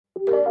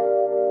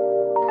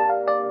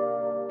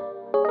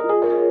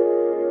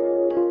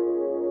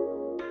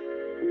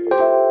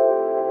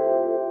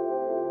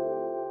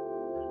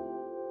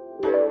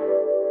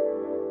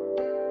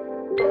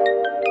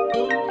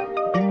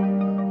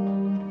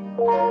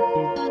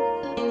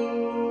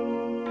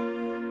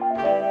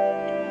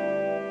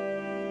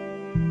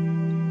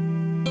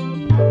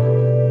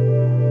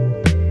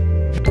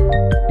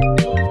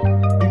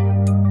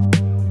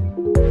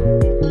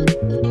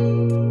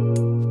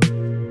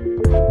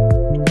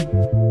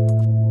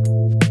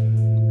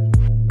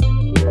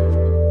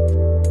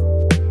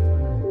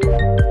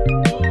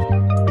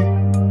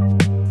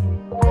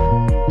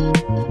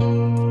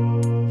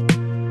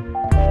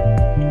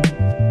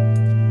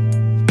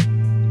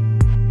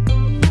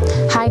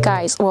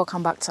Guys,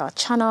 welcome back to our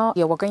channel.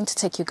 Yeah, we're going to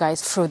take you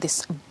guys through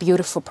this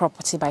beautiful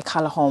property by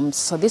Cala Homes.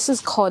 So this is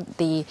called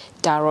the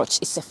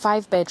Darroch. It's a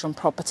 5-bedroom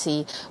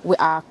property. We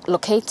are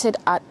located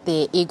at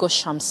the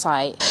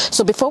Ramsay.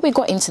 So before we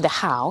go into the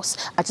house,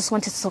 I just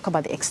wanted to talk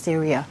about the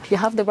exterior. You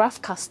have the rough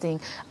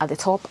casting at the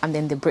top and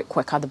then the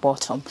brickwork at the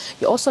bottom.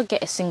 You also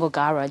get a single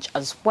garage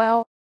as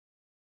well.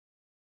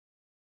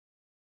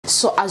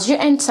 So as you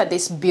enter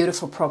this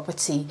beautiful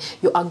property,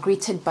 you are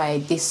greeted by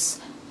this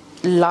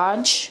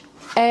large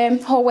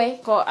hallway.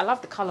 God, I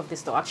love the color of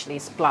this door. Actually,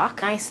 it's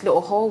black. Nice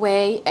little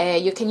hallway.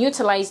 You can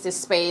utilize this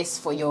space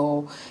for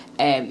your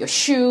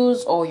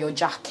shoes or your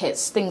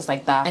jackets, things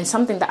like that. And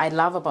something that I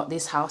love about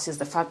this house is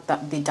the fact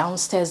that the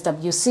downstairs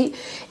WC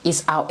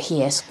is out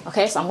here.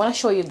 Okay, so I'm going to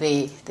show you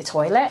the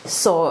toilet.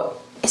 So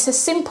it's a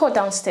simple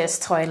downstairs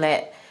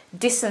toilet,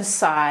 decent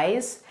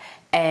size.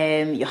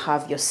 You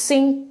have your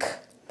sink,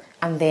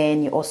 and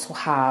then you also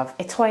have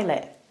a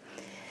toilet.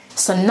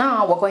 So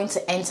now we're going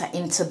to enter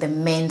into the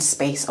main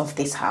space of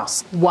this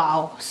house.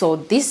 Wow, so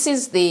this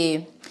is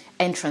the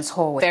entrance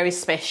hallway. Very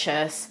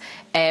spacious.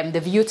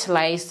 They've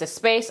utilized the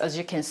space. As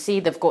you can see,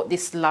 they've got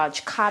this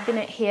large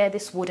cabinet here,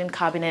 this wooden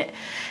cabinet.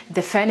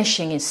 The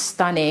furnishing is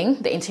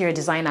stunning. The interior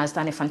designer has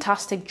done a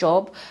fantastic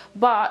job,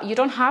 but you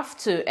don't have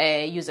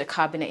to use a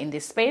cabinet in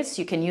this space.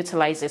 You can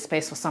utilize this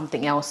space for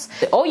something else,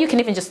 or you can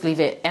even just leave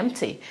it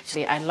empty.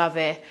 Actually, I love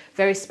it.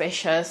 Very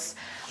spacious.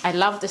 I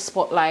love the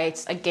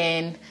spotlights.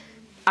 Again,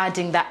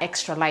 adding that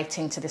extra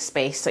lighting to the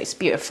space, so it's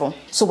beautiful.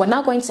 So we're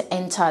now going to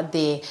enter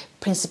the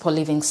principal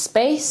living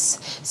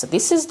space. So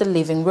this is the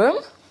living room.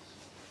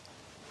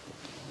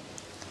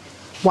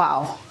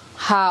 Wow,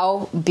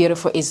 how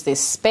beautiful is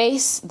this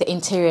space? The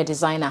interior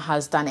designer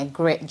has done a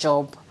great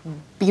job.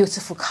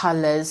 Beautiful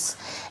colors.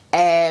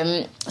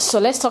 So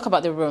let's talk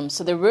about the room.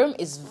 So the room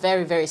is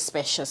very, very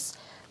spacious,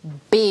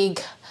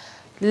 big,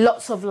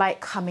 lots of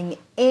light coming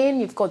in.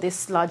 You've got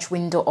this large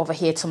window over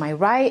here to my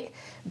right,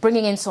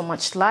 bringing in so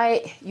much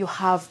light. You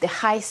have the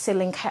high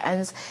ceiling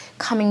curtains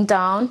coming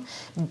down,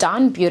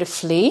 done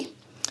beautifully.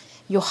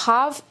 You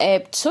have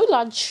 2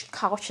 large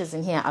couches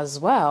in here as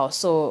well.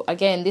 So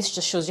again, this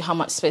just shows you how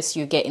much space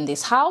you get in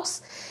this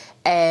house.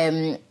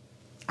 I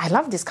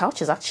love these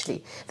couches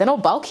actually. They're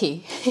not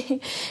bulky.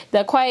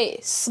 They're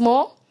quite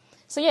small.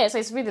 So yeah, so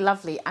it's really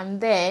lovely. And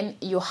then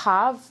you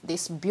have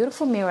this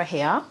beautiful mirror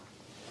here.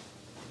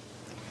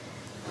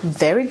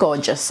 Very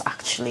gorgeous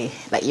actually.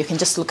 Like, you can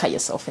just look at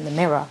yourself in the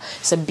mirror.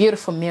 It's a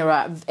beautiful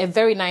mirror, a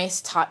very nice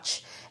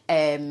touch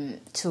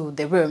to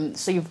the room.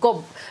 So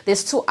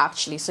there's 2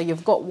 actually. So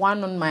you've got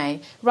one on my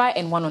right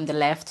and one on the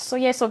left. So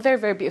yeah, so very,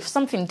 very beautiful,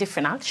 something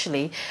different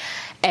actually.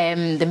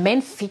 The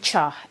main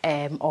feature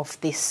of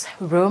this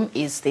room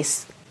is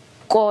this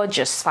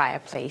gorgeous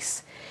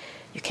fireplace.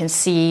 You can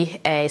see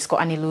it's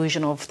got an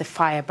illusion of the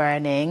fire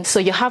burning. So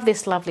you have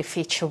this lovely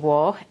feature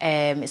wall.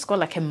 It's got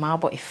like a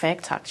marble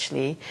effect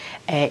actually.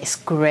 It's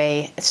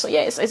grey. So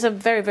yeah, it's a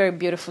very, very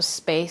beautiful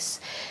space.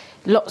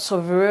 Lots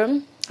of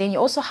room. Then you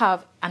also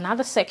have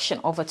another section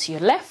over to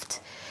your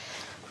left.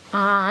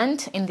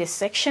 And in this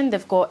section,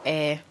 they've got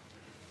an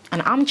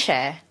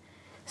armchair.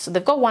 So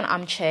they've got one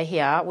armchair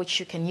here, which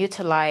you can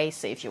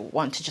utilize if you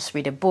want to just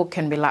read a book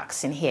and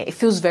relax in here. It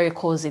feels very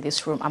cozy,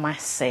 this room, I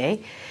must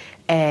say.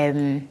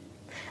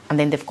 And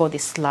then they've got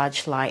this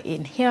large light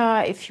in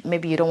here. If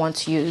maybe you don't want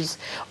to use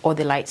all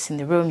the lights in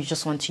the room, you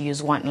just want to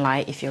use one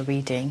light if you're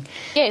reading.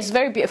 Yeah, it's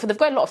very beautiful. They've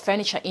got a lot of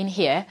furniture in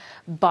here,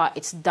 but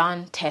it's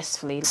done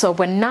tastefully. So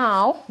we're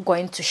now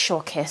going to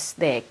showcase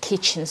the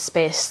kitchen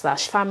space /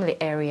 family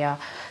area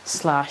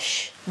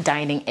 /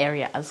 dining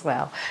area as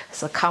well.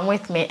 So come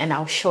with me and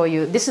I'll show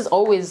you. This is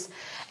always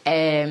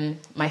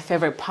my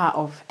favorite part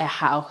of a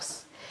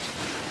house.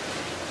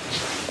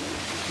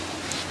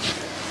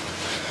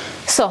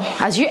 So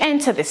as you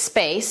enter the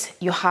space,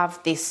 you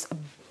have this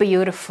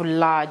beautiful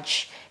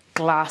large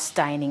glass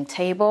dining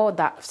table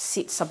that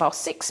sits about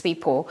 6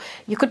 people.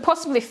 You could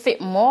possibly fit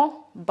more,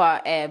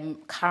 but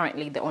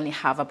currently they only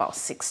have about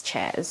 6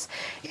 chairs.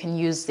 You can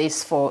use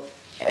this for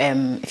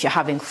if you're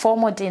having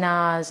formal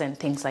dinners and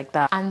things like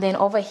that. And then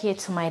over here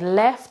to my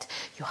left,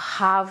 you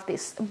have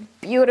this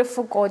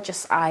beautiful,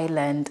 gorgeous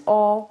island.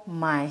 Oh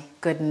my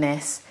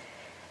goodness.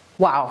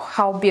 Wow,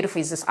 how beautiful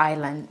is this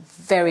island?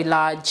 Very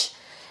large.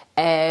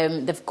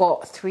 They've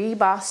got 3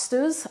 bar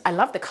stools. I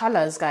love the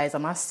colors, guys, I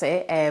must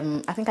say.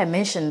 I think I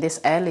mentioned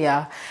this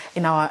earlier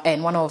in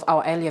one of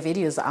our earlier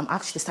videos that I'm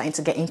actually starting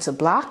to get into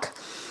black.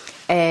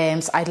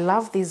 So I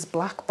love these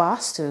black bar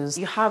stools.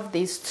 You have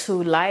these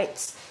 2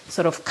 lights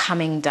sort of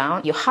coming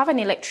down. You have an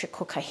electric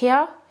cooker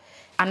here.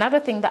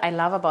 Another thing that I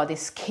love about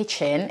this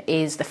kitchen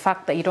is the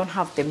fact that you don't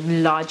have the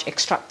large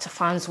extractor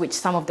fans, which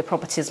some of the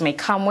properties may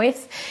come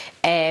with.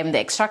 The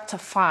extractor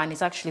fan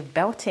is actually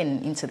built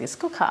into this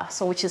cooker,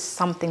 so which is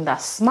something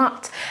that's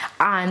smart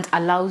and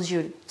allows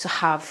you to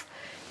have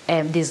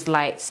these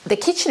lights. The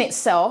kitchen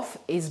itself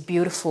is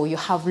beautiful. You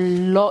have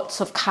lots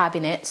of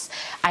cabinets.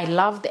 I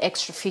love the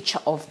extra feature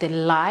of the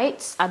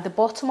lights at the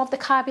bottom of the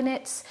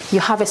cabinets. You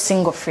have a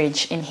single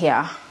fridge in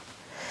here.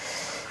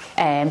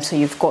 So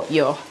you've got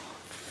your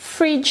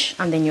fridge,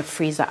 and then your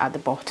freezer at the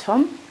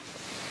bottom.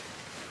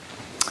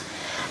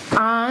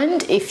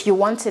 And if you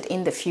wanted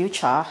in the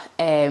future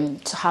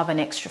to have an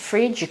extra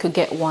fridge, you could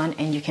get one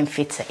and you can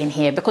fit it in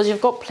here because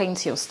you've got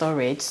plenty of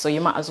storage, so you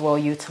might as well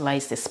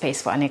utilize this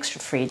space for an extra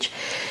fridge.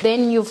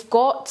 Then you've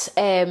got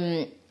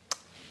a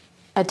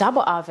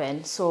double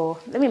oven, so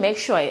let me make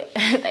sure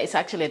that it's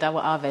actually a double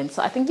oven.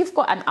 So I think you've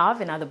got an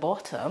oven at the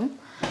bottom,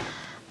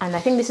 and I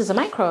think this is a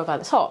microwave at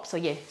the top. So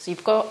yeah, so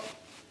you've got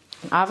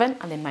an oven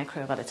and then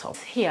microwave at the top.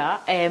 Here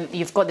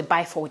you've got the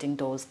bifolding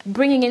doors,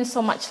 bringing in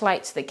so much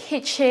light to the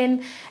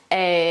kitchen.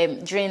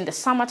 During the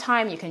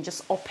summertime, you can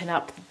just open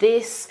up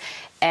this.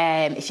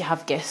 If you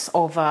have guests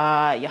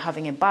over, you're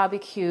having a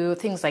barbecue,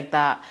 things like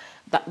that,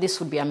 this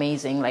would be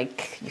amazing.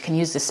 Like, you can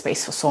use this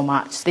space for so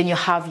much. Then you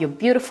have your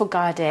beautiful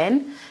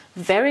garden,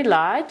 very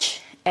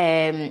large.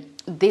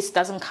 This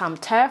doesn't come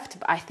turfed,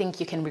 but I think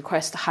you can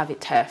request to have it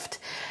turfed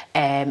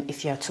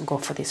if you are to go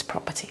for these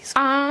properties.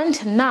 And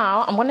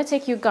now I'm going to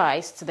take you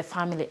guys to the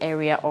family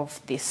area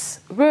of this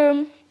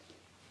room.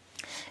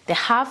 They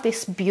have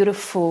this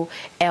beautiful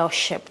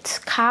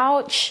L-shaped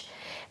couch.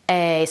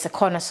 It's a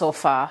corner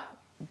sofa.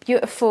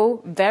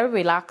 Beautiful, very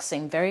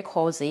relaxing, very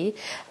cozy.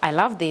 I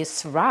love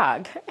this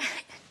rug.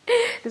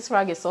 This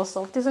rug is so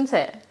soft, isn't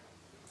it?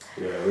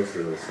 Yeah, it looks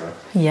really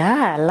soft.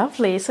 Yeah,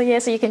 lovely. So yeah,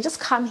 so you can just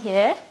come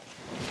here,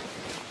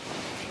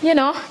 you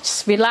know,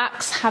 just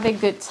relax, have a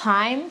good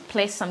time,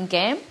 play some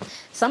game.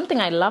 Something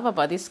I love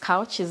about this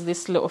couch is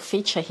this little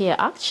feature here.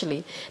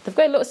 Actually, they've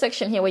got a little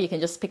section here where you can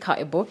just pick out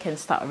a book and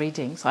start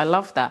reading. So I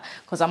love that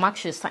because I'm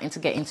actually starting to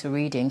get into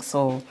reading.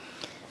 So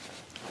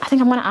I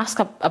think I'm going to ask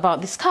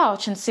about this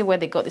couch and see where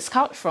they got this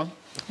couch from.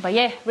 But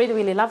yeah, really,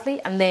 really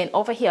lovely. And then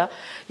over here,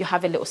 you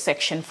have a little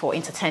section for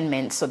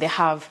entertainment. So they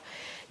have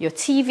your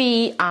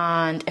TV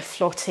and a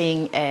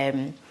floating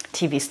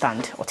TV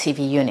stand, or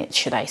TV unit,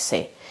 should I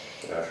say.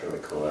 That's really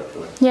cool,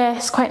 actually. Yeah,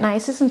 it's quite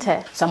nice, isn't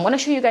it? So I'm going to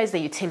show you guys the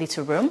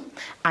utility room,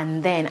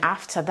 and then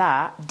after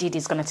that,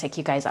 Didi's going to take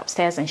you guys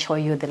upstairs and show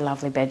you the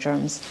lovely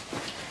bedrooms.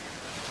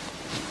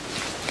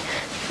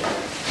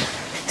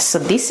 So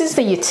this is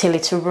the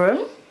utility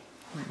room.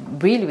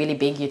 Really, really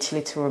big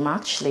utility room,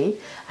 actually.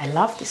 I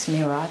love this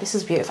mirror. This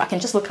is beautiful. I can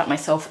just look at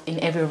myself in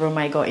every room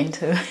I go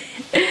into.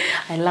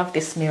 I love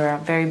this mirror.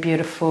 Very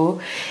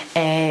beautiful.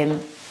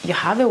 You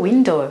have a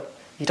window.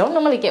 You don't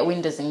normally get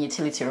windows in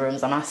utility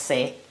rooms, I must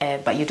say,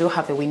 but you do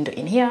have a window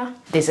in here.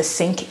 There's a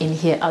sink in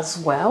here as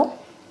well.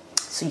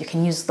 So you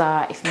can use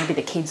that if maybe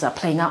the kids are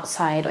playing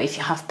outside, or if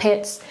you have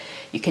pets,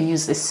 you can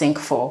use this sink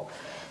for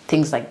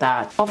things like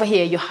that. Over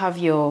here, you have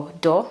your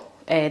door.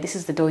 This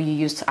is the door you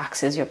use to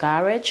access your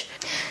garage.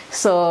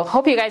 So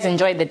hope you guys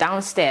enjoyed the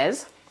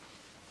downstairs.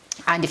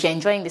 And if you're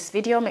enjoying this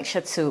video, make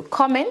sure to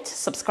comment,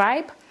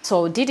 subscribe.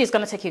 So Didi is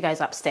going to take you guys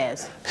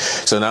upstairs.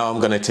 So now I'm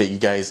going to take you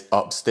guys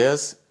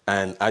upstairs.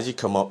 And as you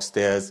come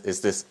upstairs, it's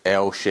this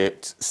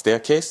L-shaped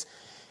staircase,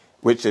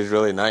 which is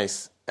really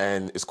nice.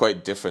 And it's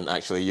quite different,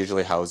 actually.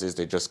 Usually houses,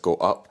 they just go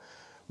up.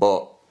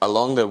 But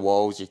along the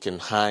walls, you can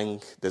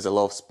hang, there's a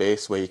lot of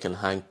space where you can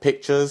hang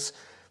pictures,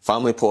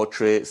 family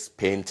portraits,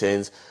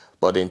 paintings.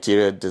 But the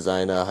interior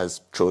designer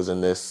has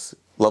chosen this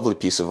lovely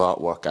piece of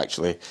artwork,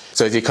 actually.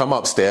 So as you come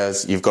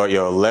upstairs, you've got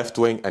your left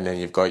wing and then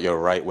you've got your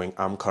right wing.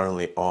 I'm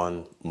currently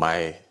on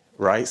my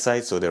right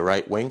side, so the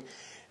right wing.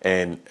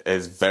 And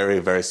it's very,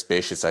 very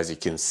spacious, as you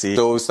can see.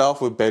 So we'll start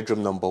off with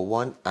bedroom number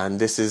 1, and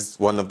this is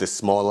one of the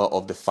smaller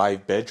of the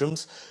 5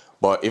 bedrooms.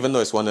 But even though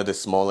it's one of the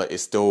smaller,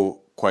 it's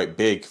still quite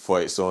big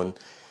for its own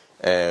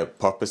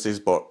purposes.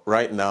 But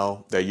right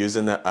now, they're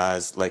using it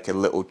as like a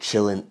little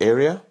chilling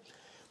area.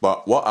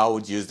 But what I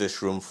would use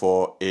this room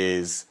for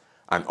is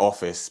an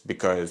office,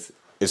 because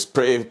it's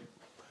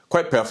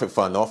quite perfect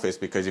for an office,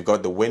 because you've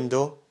got the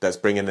window that's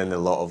bringing in a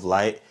lot of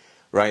light.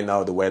 Right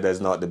now, the weather is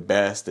not the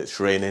best, it's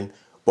raining.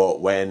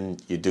 But when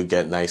you do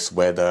get nice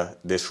weather,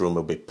 this room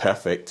will be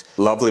perfect.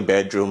 Lovely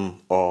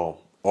bedroom or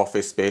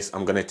office space.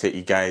 I'm going to take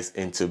you guys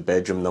into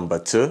bedroom number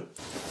 2.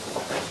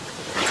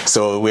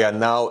 So we are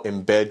now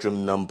in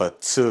bedroom number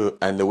 2.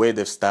 And the way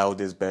they've styled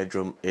this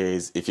bedroom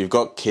is, if you've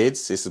got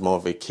kids, this is more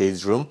of a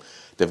kids room.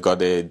 They've got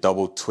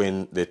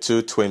the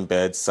two twin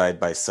beds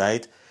side by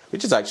side,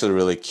 which is actually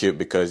really cute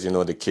because, you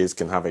know, the kids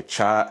can have a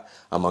chat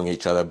among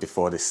each other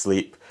before they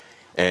sleep.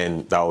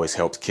 And that always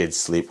helps kids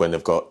sleep when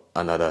they've got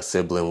another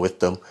sibling with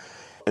them.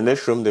 In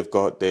this room, they've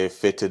got the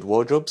fitted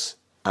wardrobes,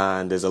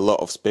 and there's a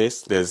lot of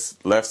space. There's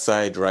left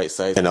side, right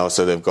side, and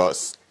also they've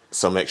got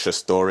some extra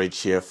storage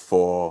here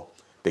for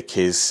the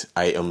kids'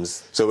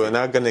 items. So we're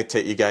now going to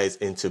take you guys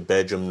into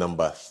bedroom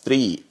number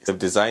 3. They've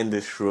designed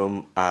this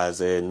room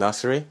as a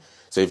nursery.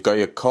 So you've got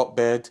your cot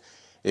bed,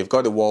 you've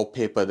got the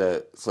wallpaper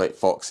that's like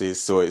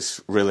foxes, so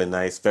it's really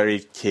nice, very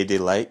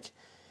kiddie-like.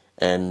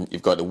 And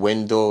you've got the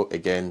window,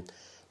 again,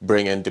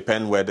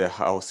 depending where the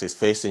house is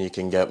facing, you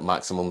can get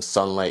maximum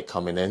sunlight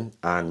coming in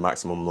and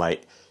maximum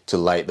light to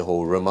light the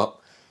whole room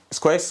up. It's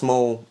quite a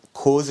small,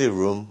 cozy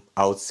room,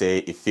 I would say.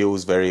 It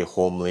feels very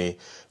homely,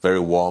 very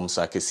warm,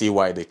 so I can see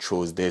why they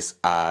chose this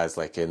as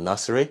like a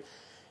nursery.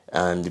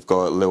 And you've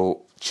got a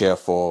little chair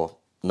for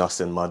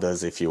nothing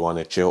mothers if you want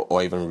to chill,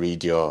 or even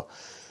read your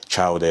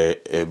child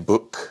a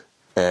book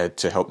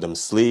to help them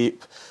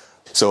sleep.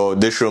 So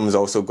this room's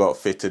also got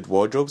fitted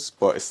wardrobes,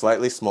 but it's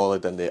slightly smaller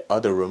than the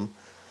other room,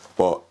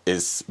 but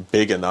it's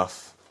big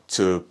enough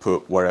to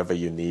put wherever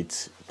you need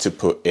to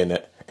put in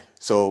it.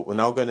 So we're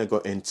now going to go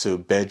into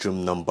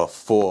bedroom number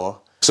 4.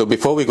 So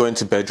before we go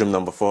into bedroom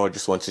number 4, I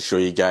just want to show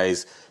you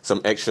guys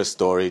some extra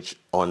storage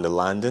on the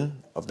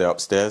landing of the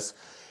upstairs.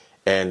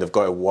 And they've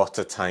got a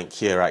water tank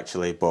here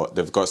actually, but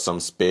they've got some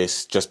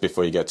space just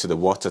before you get to the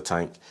water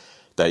tank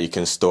that you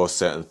can store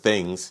certain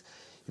things.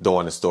 You don't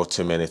want to store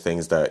too many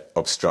things that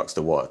obstructs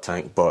the water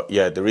tank. But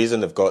yeah, the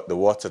reason they've got the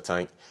water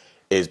tank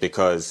is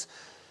because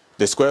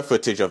the square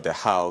footage of the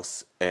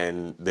house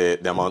and the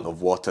amount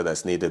of water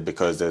that's needed,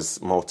 because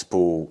there's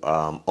multiple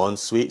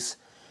en-suites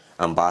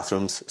and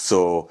bathrooms.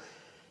 So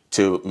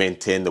to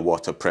maintain the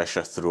water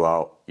pressure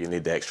throughout, you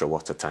need the extra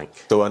water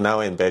tank. So we're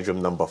now in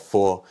bedroom number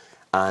 4,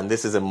 and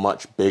this is a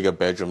much bigger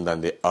bedroom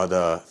than the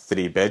other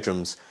 3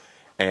 bedrooms.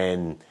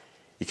 And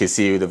you can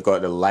see they've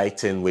got the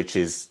lighting, which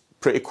is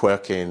pretty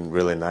quirky and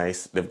really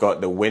nice. They've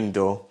got the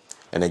window,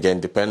 and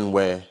again, depending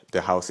where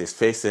the house is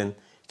facing,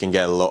 you can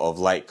get a lot of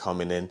light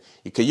coming in.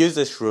 You could use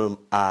this room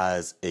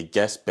as a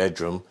guest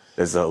bedroom.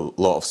 There's a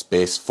lot of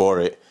space for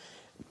it.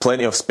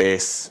 Plenty of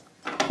space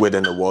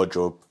within the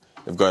wardrobe.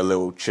 They've got a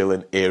little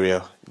chilling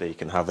area that you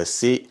can have a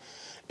seat.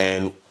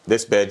 And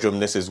this bedroom,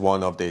 this is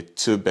one of the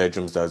 2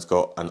 bedrooms that's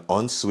got an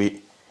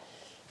ensuite.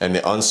 And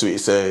the ensuite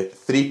is a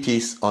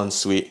 3-piece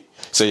ensuite.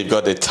 So you've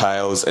got the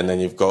tiles, and then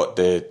you've got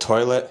the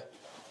toilet.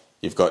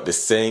 You've got the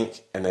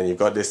sink, and then you've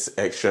got this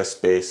extra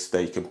space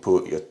that you can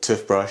put your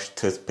toothbrush,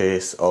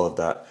 toothpaste, all of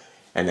that.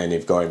 And then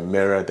you've got a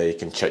mirror that you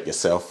can check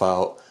yourself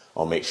out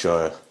or make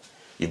sure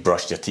you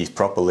brushed your teeth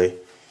properly.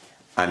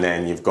 And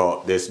then you've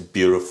got this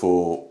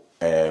beautiful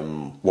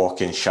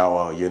walk-in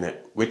shower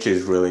unit, which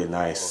is really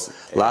nice.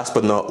 Last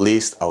but not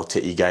least, I'll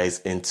take you guys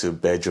into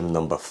bedroom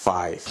number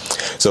 5.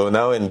 So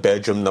now in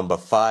bedroom number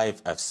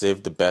 5, I've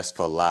saved the best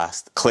for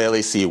last.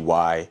 Clearly see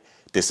why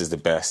this is the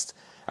best.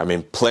 I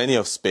mean, plenty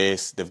of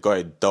space. They've got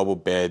a double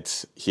bed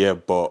here,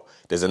 but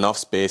there's enough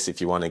space if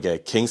you want to get a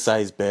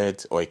king-size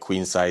bed or a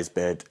queen-size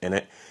bed in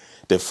it.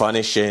 The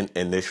furnishing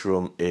in this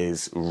room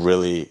is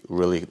really,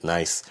 really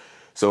nice.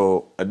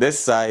 So at this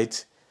side,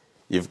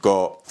 you've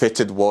got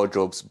fitted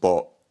wardrobes,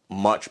 but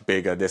much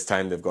bigger. This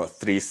time they've got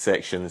 3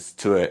 sections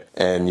to it.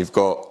 And you've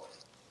got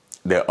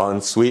the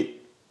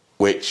ensuite,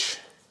 which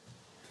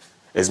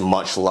is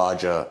much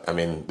larger. I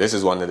mean, this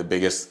is one of the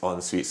biggest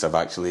ensuites I've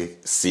actually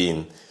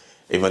seen,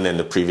 even in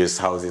the previous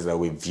houses that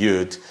we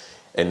viewed.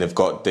 And they've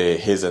got the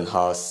his and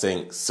her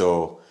sink,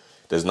 so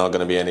there's not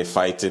going to be any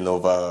fighting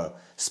over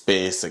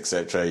space,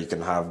 etc. You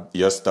can have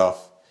your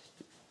stuff,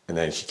 and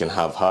then she can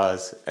have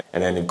hers.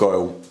 And then you've got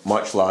a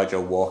much larger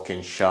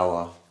walk-in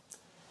shower.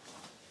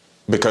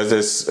 Because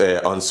this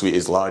ensuite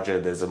is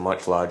larger, there's a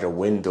much larger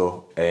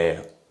window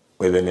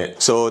within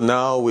it. So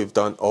now we've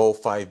done all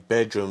 5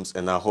 bedrooms,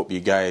 and I hope you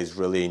guys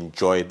really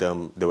enjoyed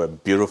them. They were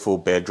beautiful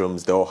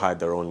bedrooms. They all had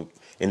their own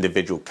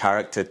individual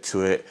character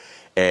to it.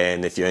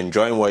 And if you're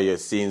enjoying what you're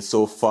seeing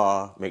so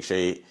far, make sure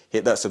you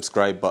hit that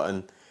subscribe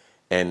button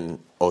and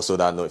also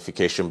that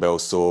notification bell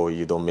so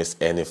you don't miss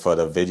any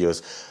further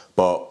videos.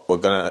 But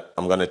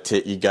I'm gonna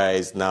take you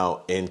guys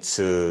now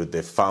into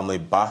the family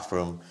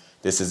bathroom.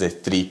 This is a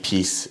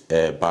 3-piece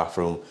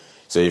bathroom.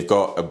 So you've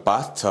got a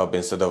bathtub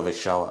instead of a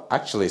shower.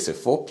 Actually, it's a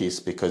 4-piece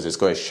because it's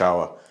got a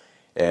shower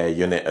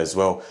unit as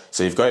well.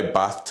 So you've got a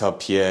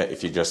bathtub here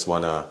if you just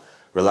wanna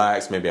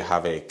relax, maybe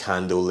have a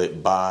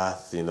candlelit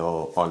bath, you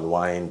know,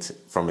 unwind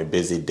from a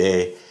busy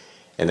day.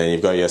 And then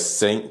you've got your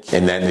sink.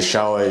 And then the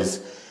shower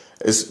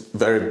is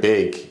very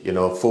big, you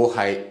know, full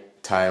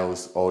height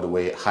tiles all the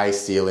way, high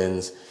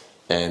ceilings,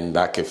 and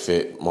that could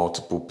fit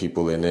multiple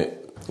people in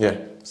it. Yeah,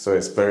 so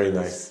it's very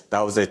nice.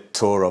 That was a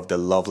tour of the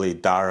lovely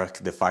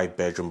Darroch, the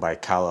 5-bedroom by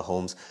Cala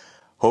Homes.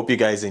 Hope you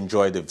guys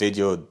enjoyed the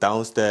video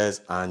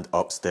downstairs and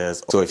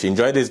upstairs. So if you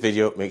enjoyed this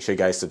video, make sure you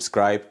guys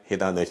subscribe, hit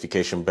that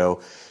notification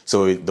bell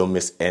so you don't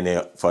miss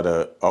any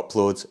further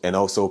uploads. And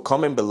also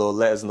comment below,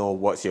 let us know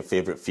what's your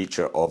favorite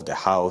feature of the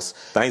house.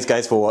 Thanks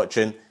guys for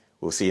watching.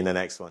 We'll see you in the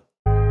next one.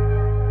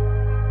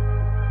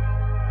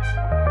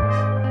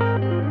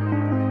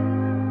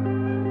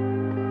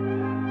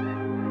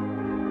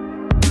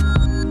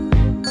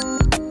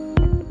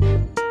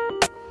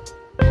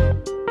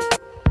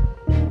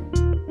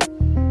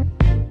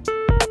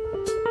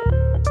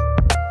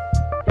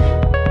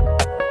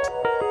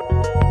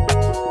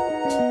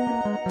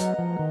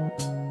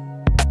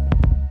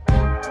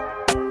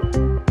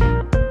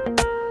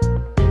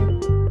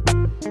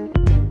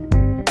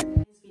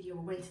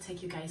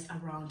 Take you guys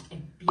around a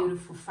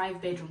beautiful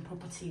 5-bedroom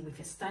property with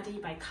a study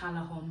by Cala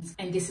Homes,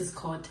 and this is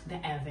called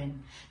the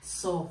Evan.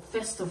 So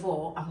first of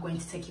all, I'm going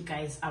to take you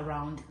guys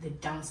around the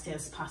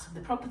downstairs part of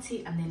the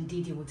property, and then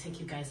Didi will take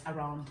you guys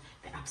around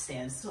the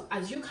upstairs. So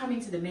as you come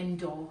into the main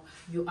door,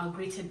 you are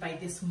greeted by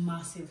this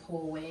massive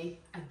hallway.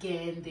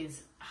 Again,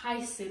 there's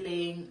high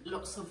ceiling,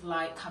 lots of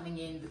light coming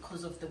in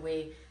because of the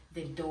way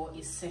the door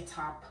is set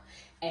up.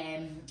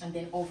 And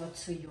then over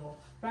to your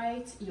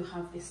right, you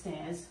have the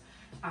stairs.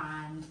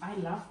 And I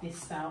love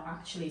this style.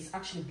 Actually, it's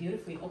actually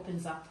beautiful. It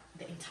opens up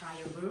the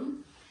entire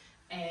room.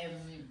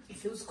 It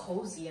feels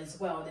cozy as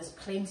well. There's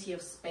plenty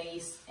of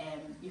space,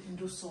 and you can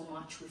do so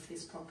much with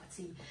this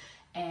property.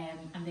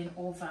 And then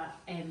over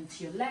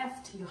to your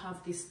left, you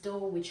have this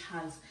door which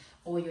has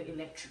all your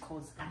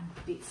electricals and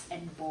bits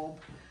and bob.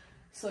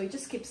 So it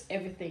just keeps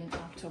everything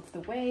out of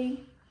the way.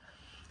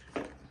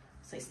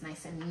 So it's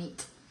nice and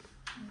neat.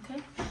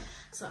 Okay.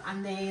 So,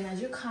 and then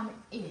as you come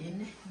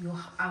in, you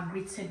are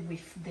greeted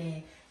with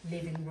the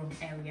living room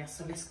area.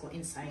 So let's go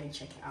inside and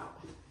check it out.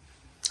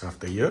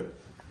 After you.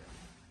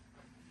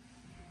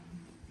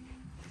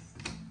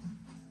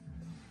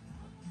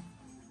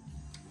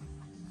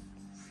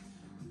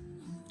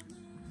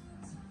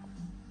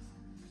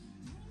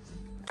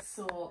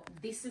 So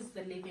this is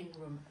the living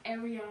room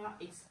area.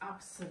 It's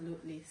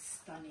absolutely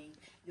stunning.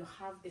 You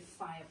have the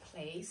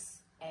fireplace,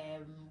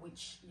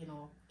 which, you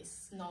know,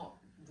 it's not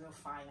real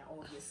fire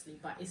obviously,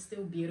 but it's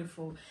still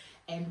beautiful.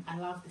 And I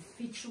love the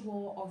feature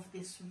wall of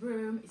this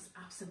room. It's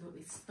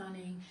absolutely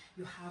stunning.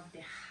 You have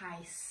the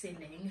high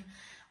ceiling,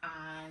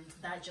 and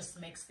that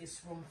just makes this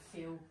room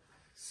feel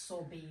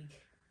so big.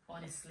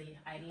 Honestly,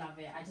 I love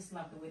it. I just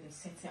love the way they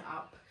set it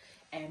up,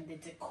 and the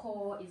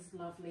decor is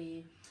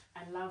lovely.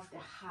 I love the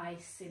high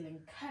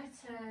ceiling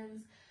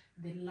curtains,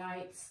 the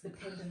lights, the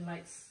pendant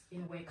lights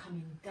in a way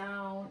coming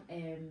down,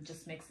 and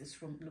just makes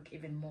this room look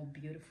even more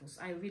beautiful.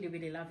 So I really,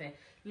 really love it.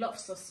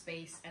 Lots of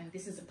space, and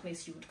this is a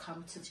place you would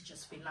come to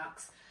just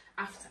relax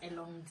after a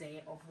long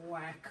day of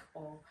work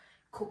or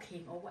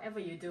cooking or whatever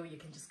you do. You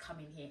can just come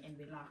in here and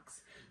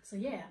relax. So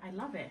yeah, I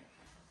love it.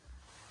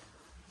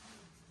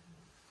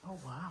 Oh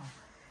wow.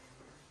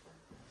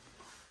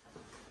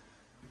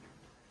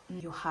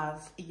 You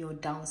have your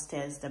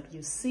downstairs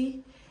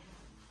WC.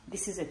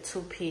 This is a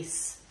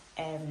two-piece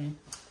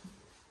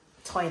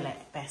toilet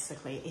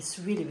basically. It's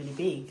really, really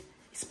big.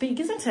 It's big,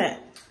 isn't it?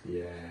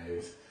 Yeah,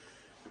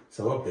 it's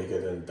a lot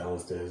bigger than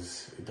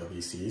downstairs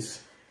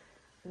WCs.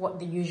 What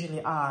they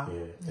usually are.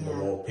 Yeah, and the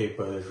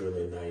wallpaper is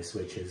really nice,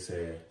 which is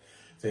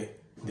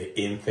the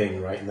in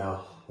thing right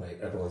now. Like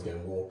everyone's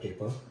getting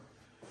wallpaper.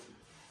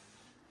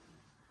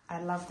 I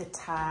love the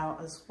tile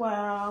as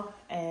well.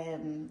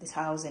 The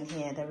tiles in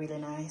here, they're really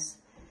nice.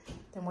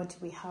 Then what do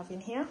we have in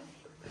here?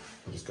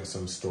 We just got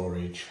some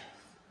storage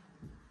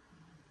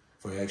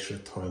for extra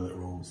toilet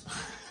rolls.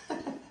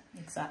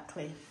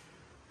 Exactly.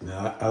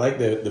 No, I like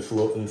the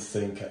floating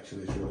sink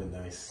actually, it's really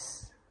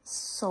nice.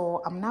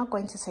 So I'm now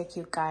going to take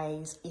you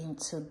guys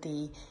into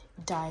the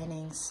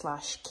dining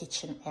 /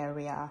 kitchen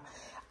area.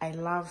 I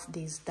love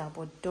these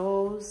double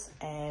doors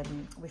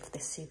with the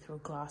see-through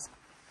glass.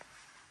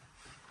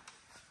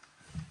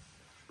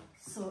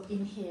 So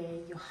in here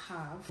you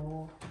have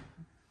your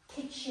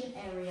kitchen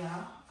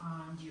area,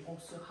 and you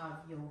also have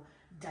your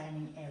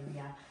dining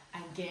area.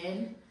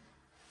 Again,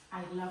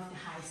 I love the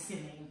high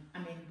ceiling. I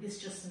mean, this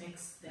just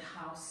makes the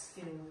house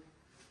feel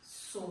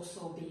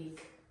so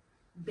big,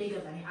 bigger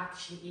than it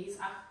actually is,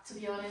 to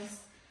be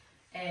honest.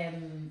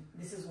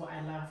 This is what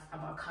I love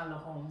about Cala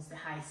homes, the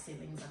high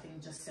ceilings. I think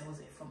it just sells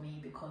it for me,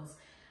 because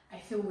I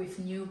feel with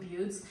new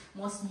builds,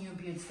 most new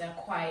builds, they're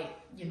quite,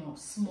 you know,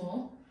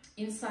 small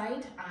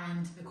inside,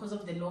 and because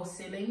of the low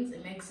ceilings,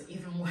 it makes it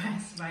even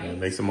worse, right? Yeah, it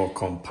makes it more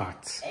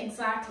compact.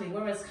 Exactly.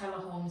 Whereas Cala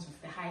homes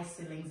with the high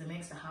ceilings, it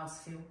makes the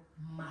house feel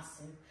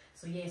massive.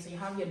 So yeah, so you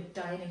have your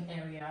dining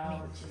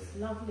area, which is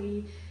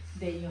lovely.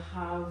 Then you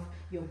have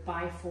your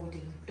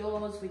bifolding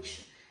doors,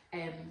 which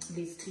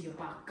leads to your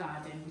back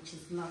garden, which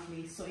is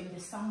lovely. So in the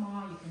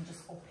summer, you can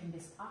just open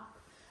this up,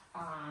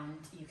 and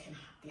you can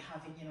be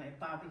having, you know, a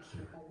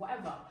barbecue or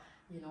whatever.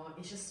 You know,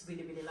 it's just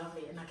really, really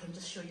lovely. And I can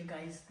just show you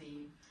guys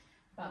the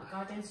back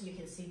garden, so you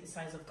can see the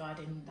size of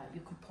garden that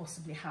you could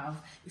possibly have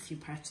if you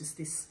purchase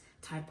this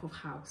type of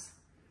house.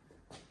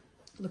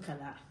 Look at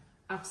that.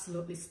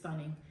 Absolutely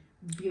stunning.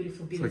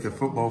 Beautiful, beautiful. It's like a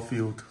football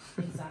field.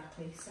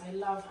 Exactly. So I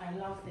love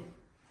the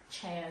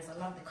chairs, I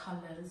love the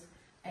colors,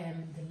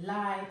 and the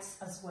lights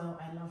as well.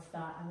 I love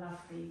that. I love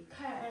the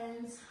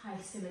curtains, high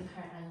ceiling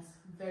curtains.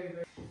 Very,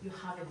 very. You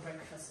have a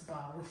breakfast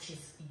bar, which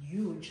is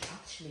huge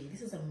actually.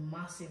 This is a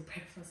massive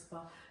breakfast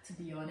bar, to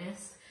be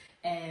honest.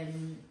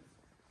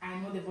 I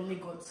know they've only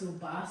got 2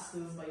 bar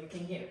stools, but you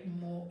can get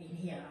more in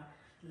here.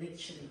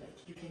 Literally, like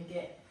you can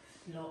get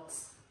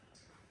lots.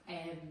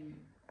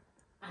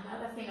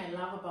 Another thing I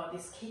love about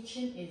this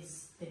kitchen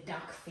is the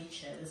dark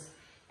features.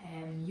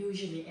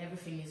 Usually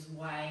everything is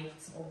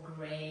white or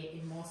grey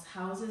in most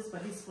houses,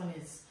 but this one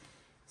is,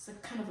 it's a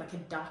kind of like a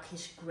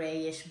darkish,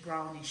 greyish,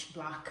 brownish,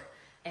 black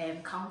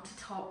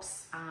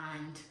countertops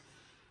and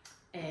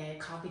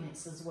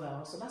cabinets as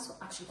well. So that's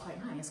actually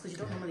quite nice, because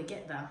you don't normally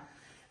get that.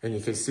 And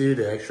you can see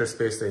the extra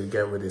space that you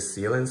get with the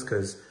ceilings,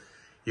 because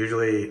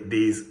usually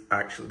these,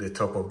 actually the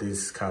top of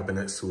these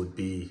cabinets would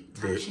be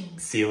the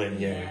ceiling,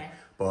 yeah.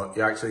 But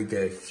you actually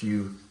get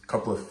a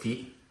couple of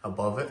feet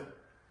above it.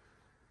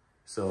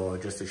 So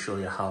just to show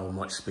you how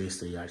much space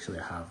that you actually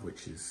have,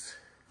 which is...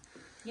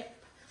 Yep.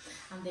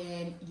 And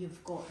then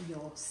you've got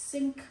your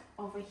sink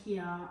over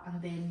here, and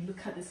then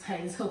look at the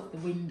size of the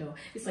window.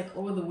 It's like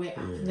all the way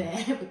up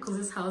there because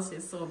this house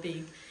is so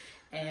big.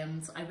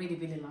 So I really,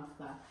 really love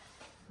that.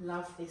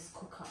 Love this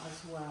cooker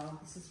as well.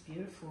 This is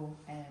beautiful.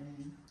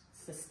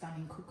 It's a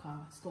stunning cooker.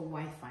 It's got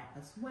Wi-Fi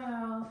as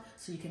well,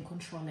 so you can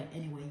control it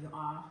anywhere you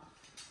are.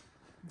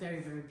 Very,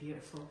 very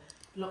beautiful.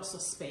 Lots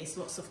of space,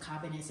 lots of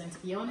cabinets, and to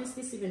be honest,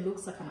 this even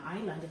looks like an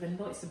island, even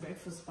though it's a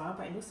breakfast bar,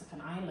 but it looks like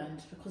an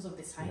island because of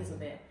the size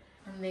of it.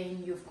 And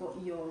then you've got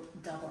your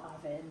double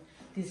oven.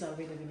 These are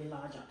really, really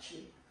large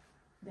actually.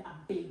 They are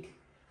big,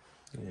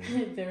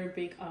 very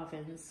big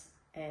ovens.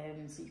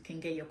 So you can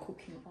get your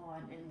cooking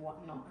on and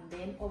whatnot. And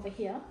then over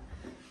here,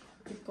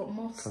 you've got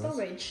more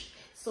storage.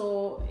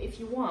 So if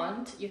you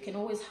want, you can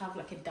always have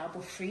like a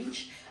double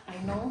fridge. I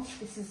know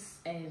this is,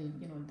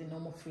 you know, the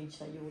normal fridge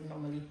that you would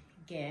normally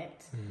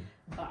get,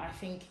 but I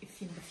think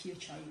if in the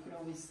future you could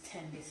always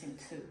turn this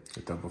into a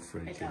double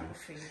fridge. A double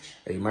fridge.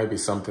 It might be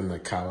something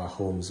that Cala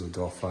homes would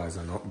offer as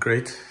an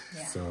upgrade.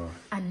 Yeah. So.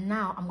 And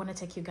now I'm gonna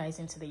take you guys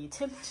into the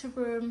utility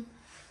room.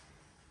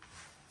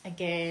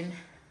 Again,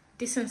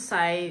 decent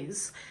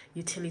size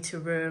utility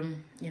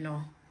room. You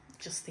know,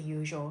 just the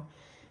usual.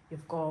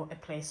 You've got a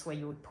place where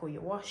you would put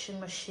your washing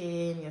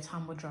machine, your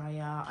tumble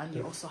dryer, and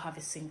you also have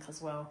a sink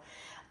as well.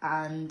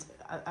 And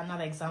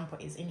another example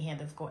is in here,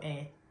 they've got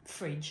a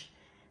fridge.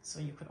 So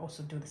you could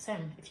also do the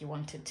same if you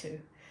wanted to.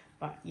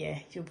 But yeah,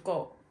 you've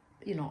got,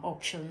 you know,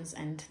 options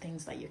and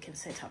things that you can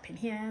set up in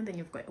here. Then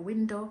you've got a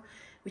window,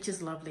 which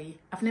is lovely.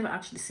 I've never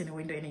actually seen a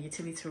window in a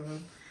utility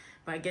room,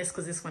 but I guess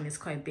because this one is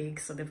quite big,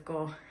 so they've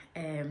got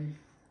a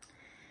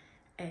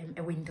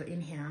window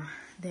in here.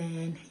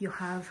 Then you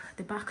have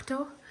the back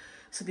door.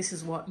 So this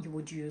is what you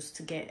would use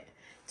to get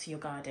to your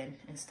garden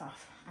and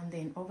stuff. And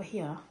then over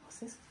here, what's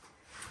this?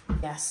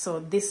 Yeah, so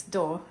this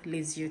door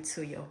leads you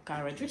to your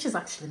garage, which is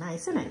actually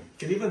nice, isn't it?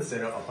 You can even set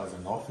it up as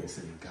an office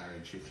in your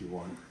garage if you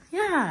want.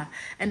 Yeah,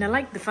 and I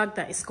like the fact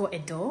that it's got a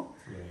door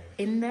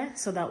in there,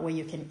 so that way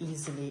you can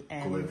easily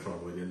go in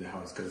from within the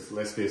house. Because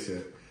let's face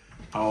it,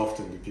 how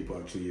often do people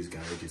actually use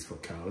garages for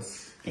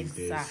cows these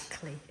days?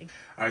 Exactly.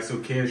 All right, so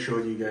Kay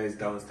showed you guys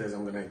downstairs.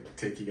 I'm gonna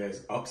take you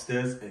guys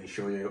upstairs and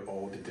show you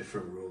all the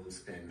different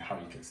rooms and how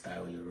you can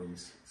style your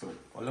rooms. So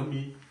follow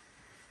me.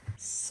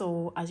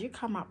 So as you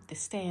come up the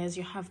stairs,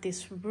 you have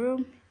this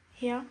room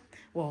here.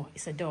 Well,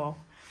 it's a door,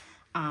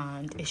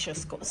 and it's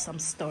just got some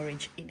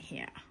storage in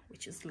here,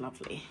 which is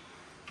lovely.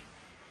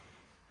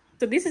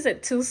 So this is a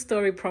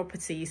 2-story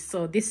property.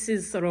 So this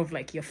is sort of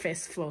like your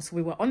first floor. So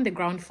we were on the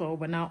ground floor,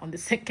 we're now on the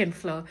second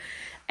floor,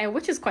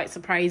 which is quite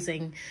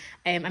surprising.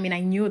 I mean, I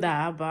knew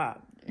that,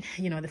 but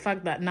you know, the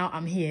fact that now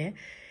I'm here,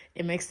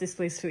 it makes this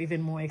place feel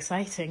even more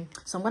exciting.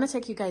 So I'm going to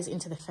take you guys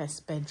into the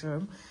first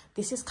bedroom.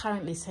 This is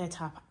currently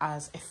set up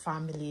as a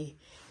family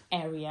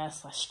area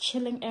 /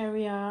 chilling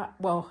area.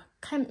 Well,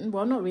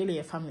 not really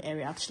a family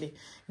area actually,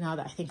 now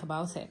that I think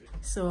about it.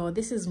 So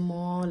this is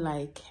more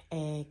like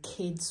a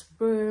kids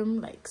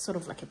room, like sort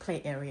of like a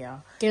play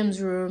area,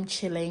 games room,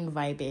 chilling,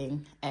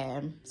 vibing.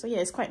 So yeah,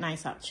 it's quite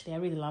nice actually. I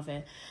really love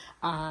it.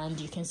 And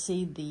you can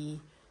see the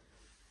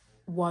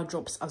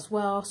wardrobes as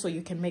well, so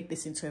you can make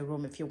this into a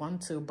room if you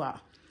want to, but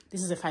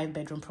this is a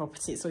 5-bedroom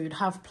property, so you'd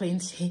have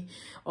plenty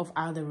of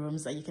other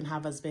rooms that you can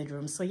have as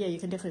bedrooms. So yeah, you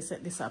can definitely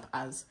set this up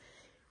as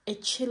a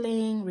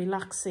chilling,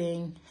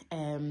 relaxing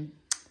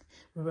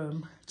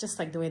room, just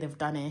like the way they've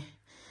done it.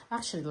 I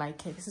actually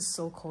like it. This is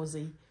so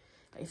cozy.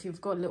 If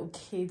you've got little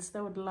kids, they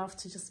would love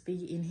to just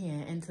be in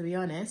here. And to be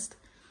honest,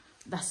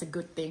 that's a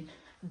good thing.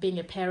 Being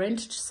a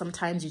parent,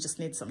 sometimes you just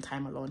need some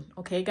time alone.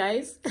 Okay,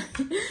 guys?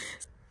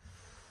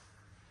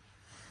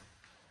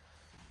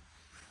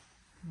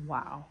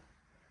 Wow.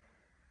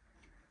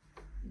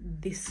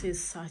 This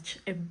is such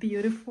a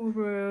beautiful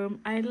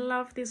room. I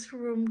love this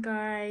room,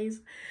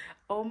 guys.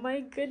 Oh my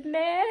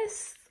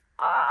goodness.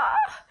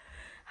 Ah,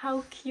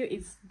 how cute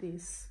is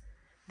this?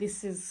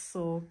 This is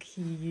so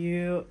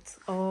cute.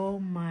 Oh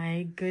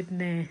my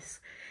goodness.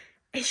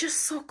 It's just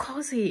so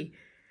cozy.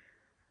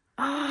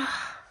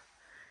 Ah,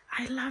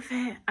 I love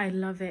it. I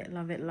love it,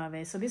 love it, love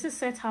it. So this is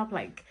set up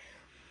like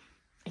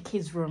a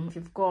kid's room. If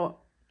you've got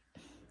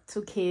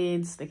 2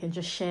 kids, they can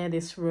just share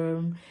this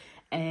room.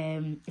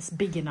 It's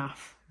big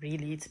enough,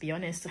 really, to be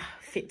honest, to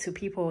fit 2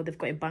 people. They've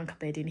got a bunk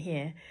bed in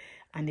here,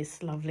 and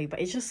it's lovely, but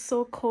it's just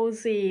so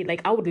cozy.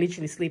 Like, I would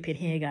literally sleep in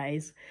here,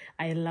 guys.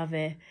 I love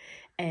it.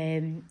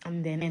 And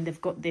then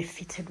they've got the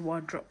fitted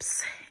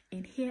wardrobes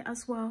in here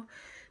as well,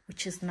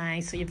 which is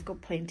nice. So you've got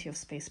plenty of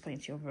space,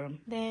 plenty of room.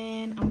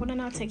 Then I'm gonna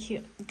now take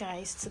you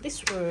guys to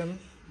this room.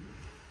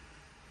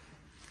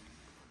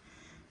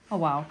 Oh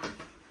wow.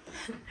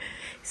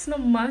 It's not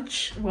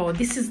much. Well,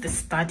 this is the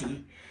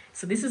study.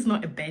 So this is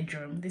not a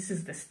bedroom, this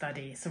is the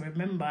study. So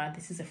remember,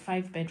 this is a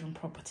 5-bedroom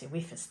property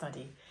with a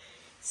study.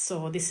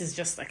 So this is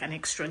just like an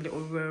extra little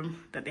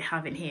room that they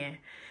have in here.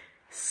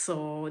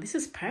 So this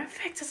is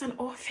perfect as an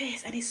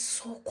office, and it's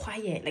so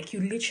quiet. Like,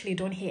 you literally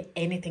don't hear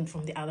anything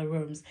from the other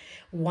rooms.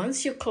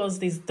 Once you close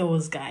these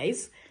doors,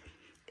 guys,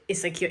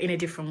 it's like you're in a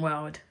different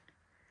world.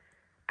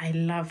 I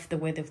love the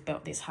way they've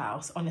built this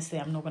house. Honestly,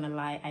 I'm not gonna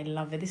lie, I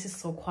love it. This is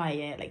so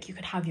quiet. Like, you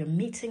could have your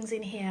meetings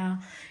in here.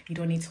 You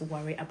don't need to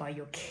worry about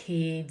your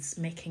kids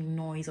making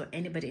noise or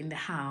anybody in the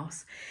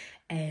house.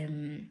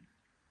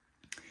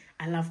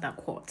 I love that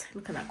quote.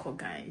 Look at that quote,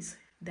 guys.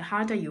 The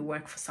harder you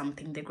work for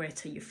something, the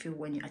greater you feel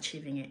when you're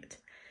achieving it.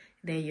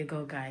 There you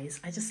go, guys.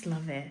 I just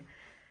love it.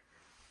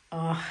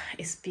 Oh,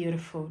 it's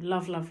beautiful.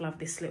 Love, love, love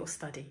this little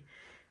study.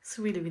 It's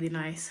really, really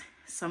nice.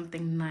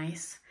 Something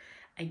nice,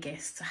 I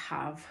guess, to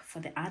have for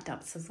the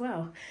adults as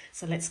well.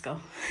 So let's go.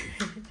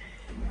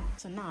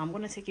 So now I'm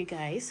going to take you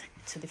guys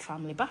to the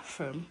family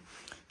bathroom.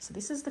 So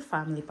this is the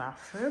family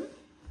bathroom.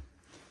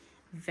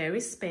 Very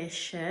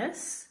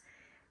spacious.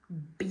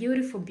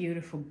 Beautiful,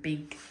 beautiful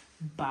big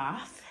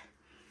bath.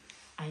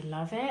 I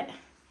love it.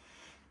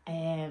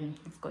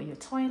 You've got your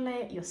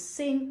toilet, your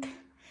sink.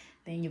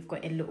 Then you've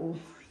got a little,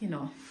 you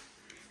know,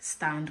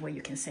 stand where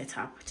you can set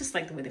up, just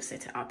like the way they've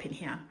set it up in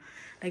here.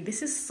 Like,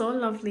 this is so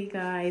lovely,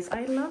 guys.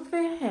 I love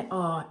it.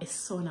 Oh, it's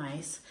so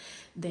nice.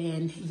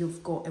 Then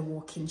you've got a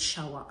walk-in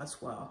shower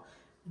as well.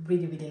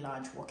 Really, really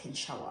large walk-in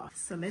shower.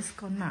 So let's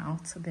go now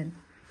to the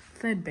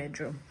third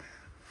bedroom.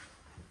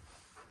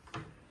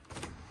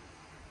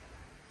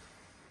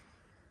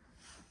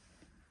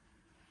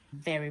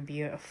 Very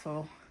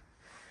beautiful.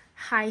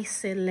 High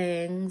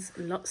ceilings,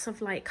 lots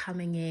of light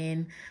coming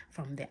in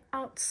from the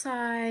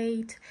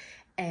outside.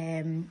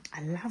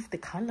 I love the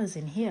colors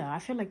in here. I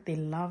feel like they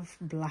love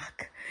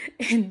black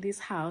in this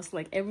house.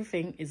 Like,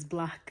 everything is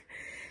black.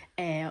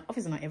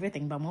 Obviously not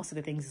everything, but most of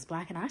the things is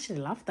black, and I actually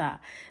love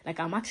that. Like,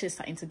 I'm actually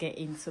starting to get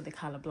into the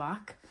color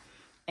black.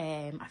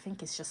 I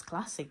think it's just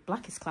classic.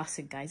 Black is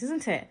classic, guys,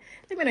 isn't it?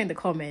 Let me know in the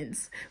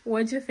comments,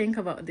 what do you think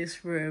about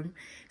this room?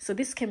 So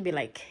this can be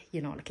like,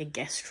 you know, like a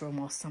guest room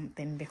or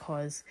something,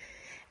 because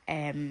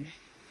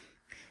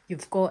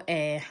you've got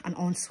an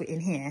ensuite in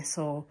here,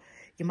 so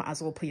you might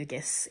as well put your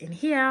guests in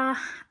here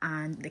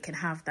and they can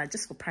have that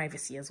just for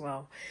privacy as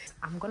well.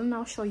 I'm gonna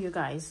now show you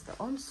guys the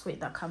ensuite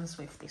that comes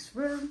with this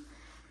room.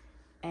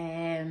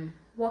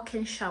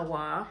 Walk-in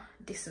shower,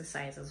 decent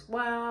size as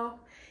well.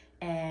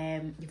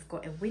 You've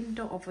got a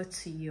window over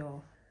to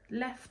your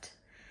left,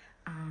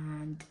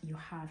 and you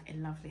have a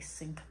lovely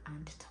sink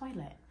and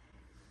toilet.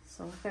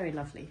 So very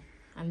lovely.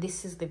 And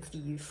this is the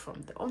view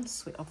from the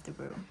ensuite of the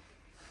room.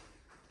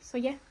 So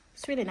yeah,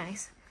 it's really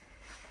nice.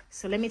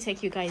 So let me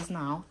take you guys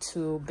now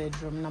to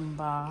bedroom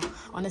number,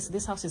 honestly,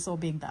 this house is so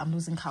big that I'm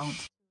losing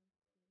count.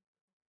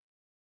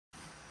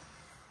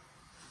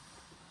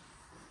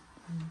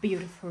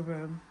 Beautiful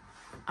room,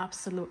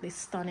 absolutely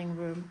stunning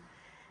room,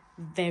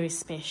 very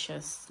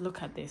spacious.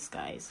 Look at this,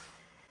 guys.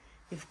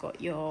 You've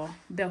got your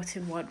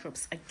built-in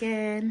wardrobes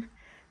again,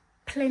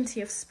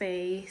 plenty of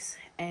space.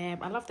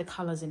 I love the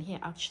colors in here,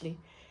 actually.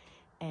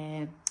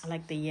 I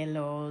like the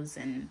yellows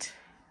and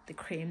the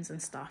creams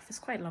and stuff. It's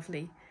quite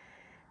lovely.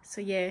 So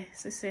yeah,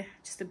 so it's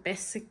just a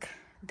basic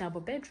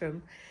double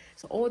bedroom.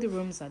 So all the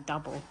rooms are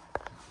double.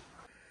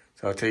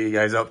 So I'll take you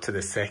guys up to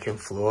the second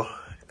floor.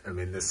 I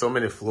mean, there's so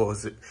many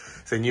floors.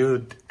 It's a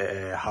new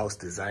house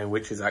design,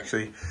 which is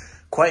actually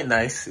quite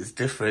nice. It's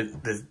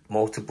different. There's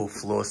multiple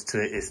floors to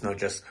it. It's not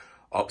just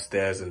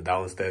upstairs and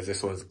downstairs.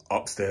 This one's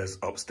upstairs,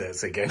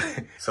 upstairs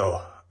again.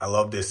 So I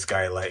love this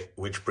skylight,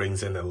 which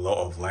brings in a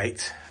lot of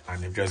light.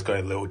 And they've just got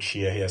a little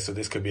chair here. So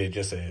this could be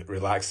just a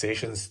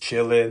relaxation,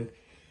 chilling.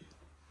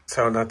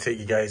 So I'll now take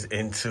you guys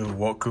into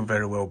what could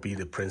very well be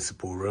the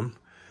principal room.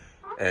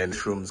 And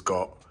this room's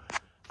got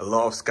a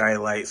lot of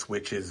skylights,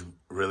 which is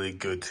really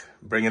good,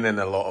 bringing in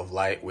a lot of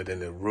light within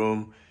the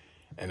room.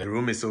 And the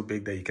room is so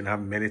big that you can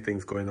have many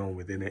things going on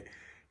within it.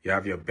 You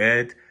have your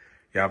bed,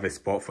 you have a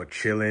spot for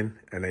chilling,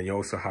 and then you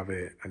also have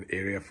an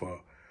area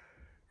for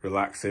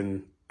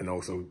relaxing and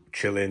also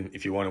chilling.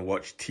 If you want to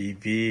watch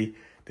TV,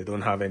 they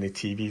don't have any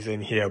TVs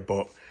in here,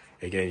 but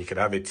again, you could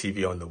have a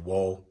TV on the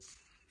wall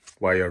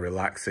while you're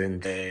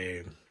relaxing.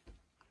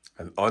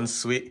 An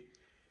ensuite.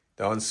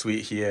 The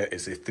ensuite here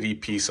is a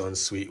 3-piece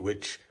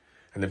ensuite,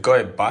 and they've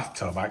got a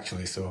bathtub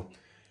actually, so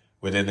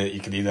within it you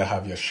can either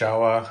have your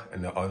shower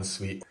and the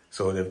ensuite.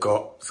 So they've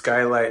got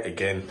skylight,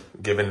 again,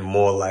 giving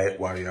more light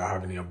while you're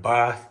having your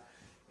bath,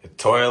 your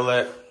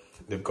toilet.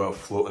 They've got a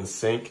floating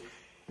sink,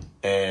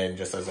 and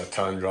just as I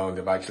turned around,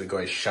 they've actually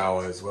got a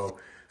shower as well.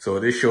 So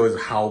this shows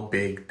how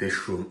big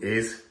this room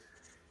is.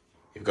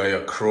 You've got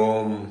your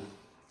chrome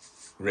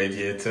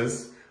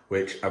radiators,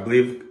 which I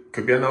believe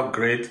could be an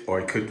upgrade, or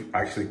it could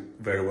actually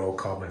very well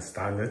come as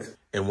standard.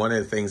 And one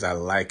of the things I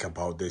like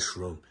about this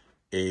room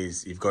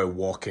is you've got a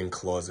walk-in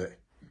closet.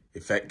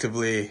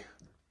 Effectively,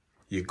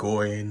 you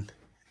go in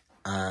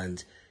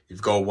and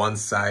you've got one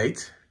side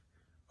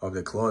of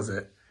the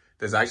closet.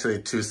 There's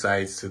actually 2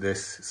 sides to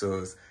this.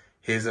 So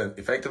it's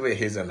effectively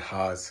his and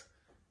hers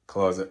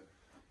closet.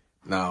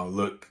 Now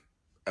look,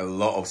 a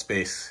lot of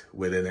space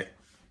within it.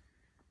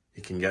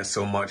 You can get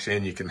so much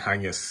in. You can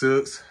hang your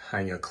suits,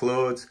 hang your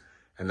clothes,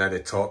 and at the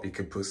top you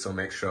can put some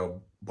extra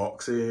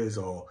boxes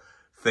or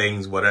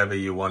things, whatever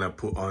you want to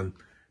put on.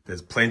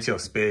 There's plenty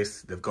of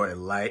space. They've got a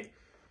light.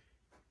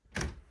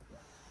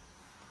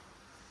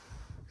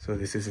 So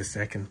this is the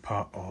second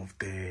part of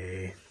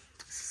the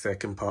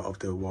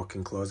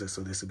walk-in closet.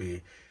 So this will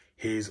be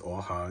his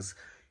or hers.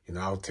 You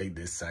know, I'll take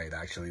this side.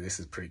 Actually, this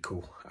is pretty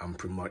cool. I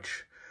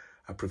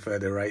prefer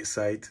the right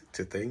side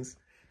to things.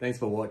 Thanks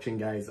for watching,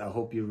 guys. I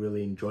hope you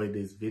really enjoyed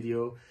this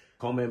video.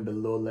 Comment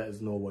below, let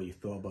us know what you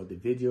thought about the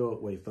video,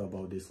 what you thought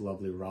about this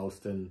lovely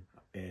Ralston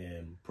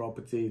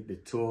property, the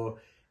tour,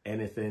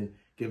 anything.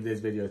 Give this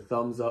video a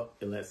thumbs up.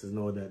 It lets us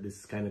know that this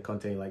is kind of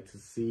content you like to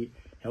see.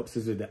 Helps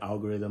us with the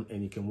algorithm,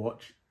 and you can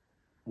watch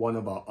one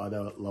of our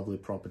other lovely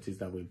properties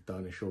that we've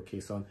done a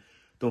showcase on.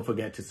 Don't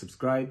forget to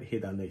subscribe,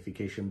 hit that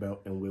notification bell,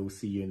 and we'll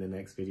see you in the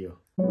next video.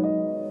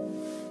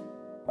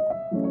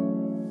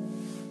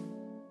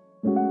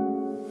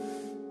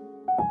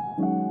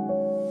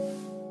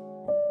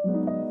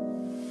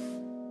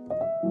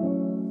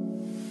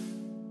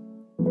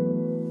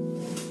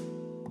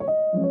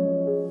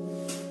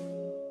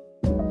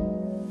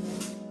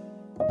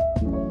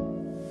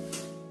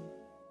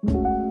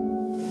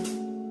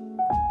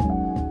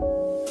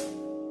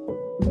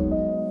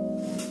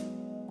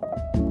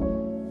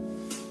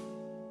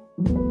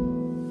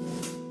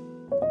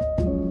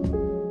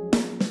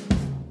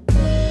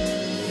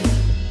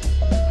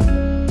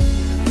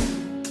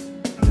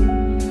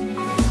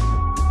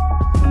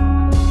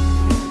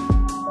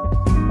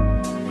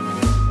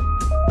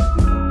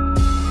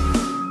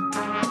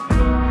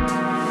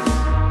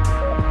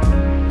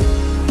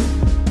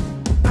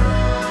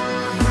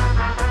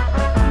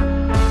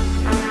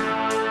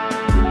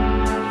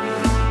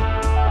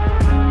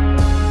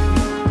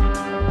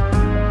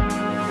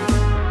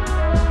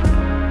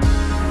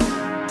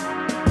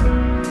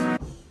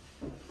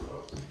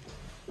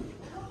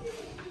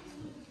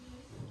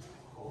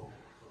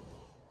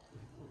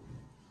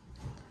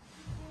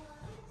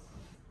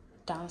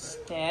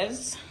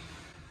 Downstairs.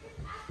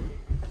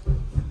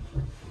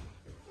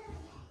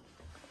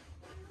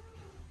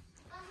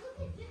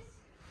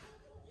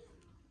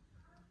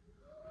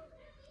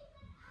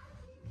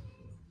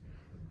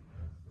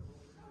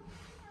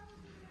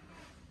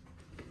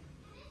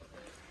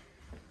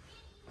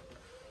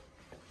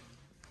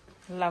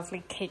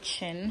 Lovely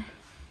kitchen.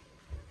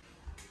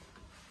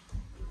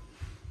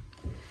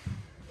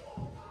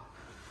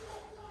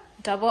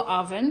 Double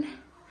oven.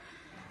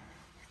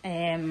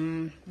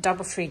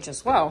 Double fridge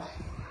as well.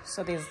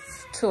 So there's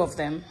two of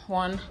them,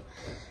 1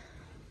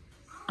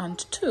 and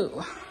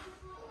 2.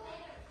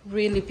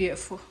 Really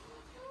beautiful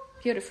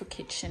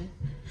kitchen.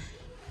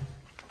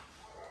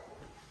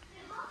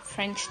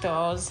 French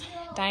doors,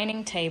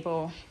 dining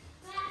table,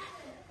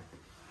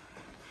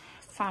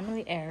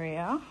 family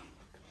area,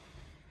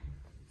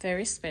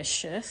 very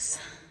spacious,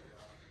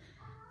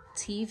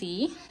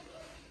 TV,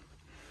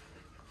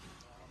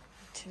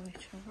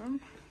 utility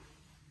room.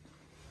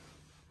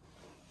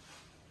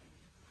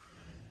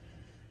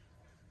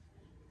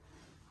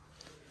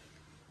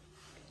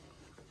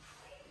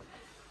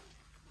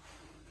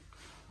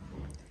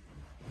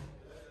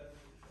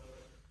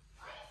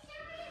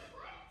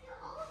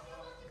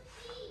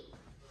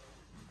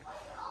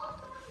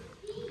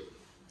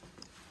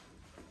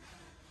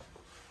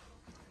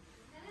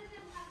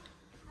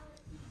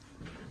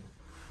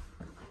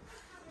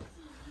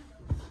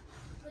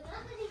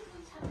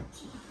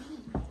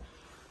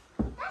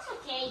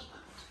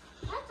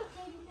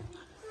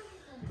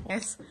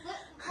 Yes.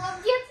 Well,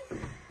 there isn't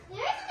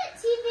a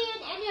TV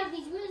in any of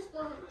these rooms,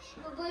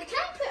 but we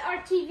can put our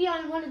TV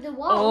on one of the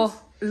walls.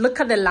 Oh, look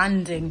at the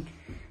landing.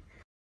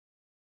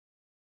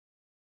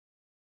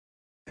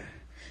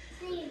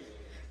 See?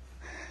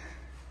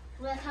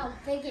 Look how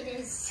big it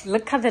is.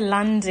 Look at the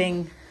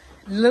landing.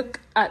 Look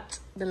at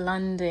the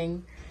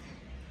landing.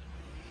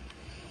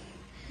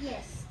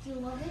 Yes, do you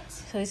love it?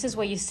 So this is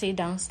what you see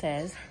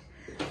downstairs.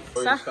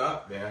 So you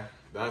start there.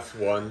 That's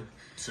 1,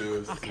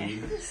 2, 3.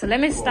 Okay. So let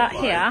me start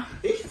here.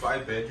 Each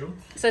 5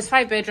 bedrooms. So it's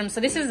 5 bedrooms. So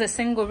this is the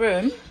single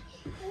room.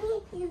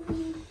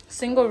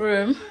 Single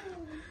room.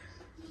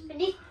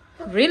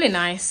 Really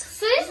nice.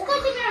 So this is going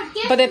to be our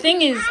guest. But the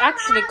thing is,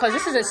 actually, because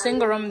this is a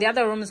single room, the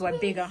other rooms were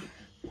bigger.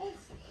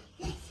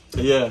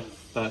 Yeah,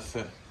 that's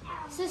it.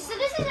 So this is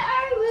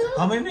our room.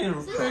 How many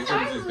bedrooms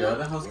is the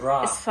other house?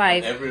 Right. It's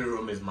 5. Every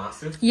room is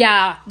massive.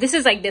 Yeah, this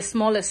is like the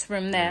smallest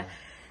room there.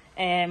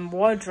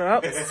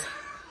 Wardrobes.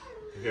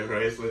 Yeah,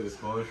 right, it's like the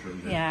smallest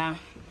room. Yeah.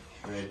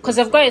 Because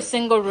I've got a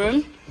single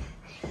room.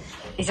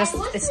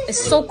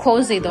 It's so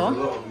cozy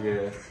though.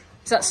 Yeah.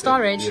 Is that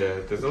storage? Yeah,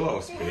 there's a lot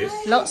of space.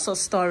 Lots of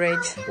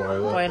storage.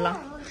 Boiler.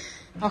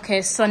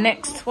 Okay, so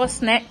next.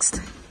 What's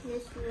next?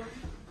 This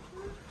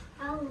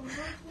room.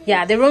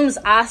 Yeah, the rooms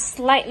are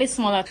slightly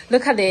smaller.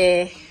 Look at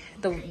the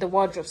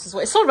wardrobes as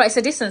well. It's alright, it's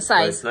a decent But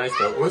size. it's nice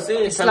though. We'll see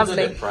in It's terms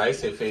lovely. of the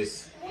price, if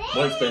it's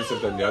more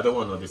expensive than the other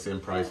one or the same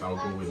price, I'll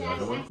go with the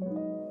other one.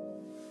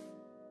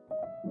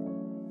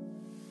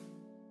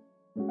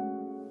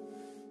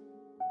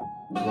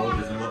 Well,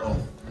 there's a lot of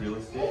real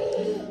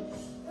estate.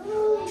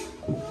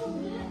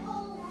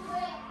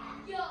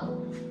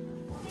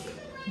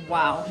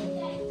 Wow.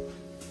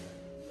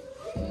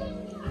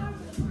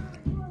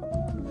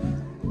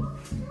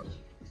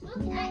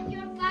 Look at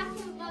your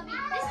bathroom, Bobby.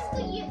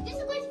 This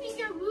is going to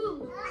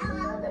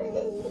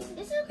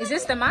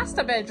this the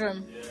master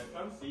bedroom? Yeah,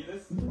 come see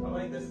this. I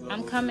like this.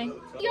 I'm coming.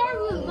 Your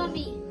room,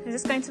 mommy. Is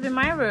this going to be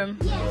my room?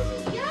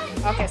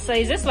 Yes. Okay, so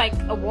is this like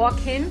a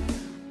walk-in?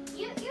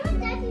 You're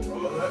daddy's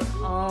room.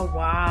 Oh,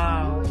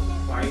 wow.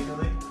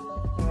 Finally.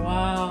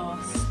 Wow,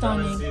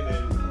 stunning. See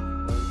the.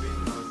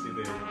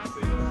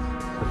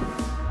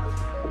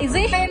 Is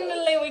it?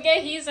 Finally, we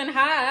get his and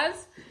hers.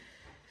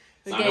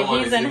 We I get don't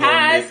want his to and see more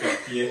hers. makeup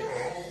here.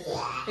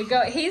 We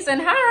got his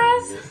and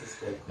hers.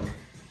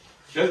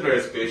 Just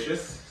very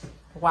spacious.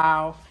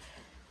 Wow,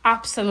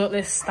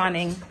 absolutely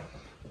stunning.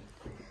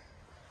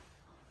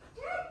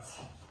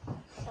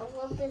 I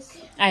love this.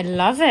 I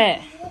love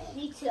it.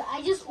 Me too.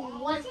 I just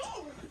love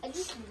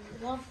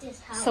this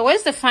house. So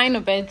where's the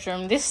final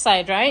bedroom? This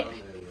side, right?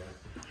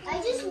 I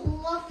just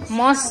love this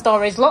More house.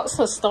 storage, lots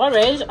of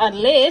storage. At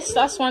least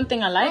that's one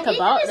thing I like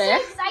about I'm there.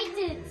 so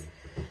excited.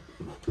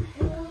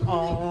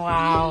 Oh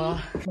wow.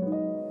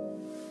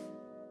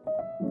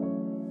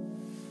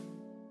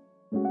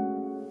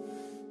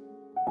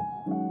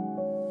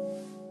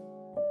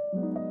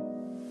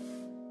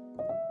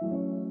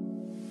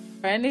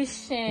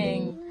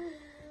 Finishing.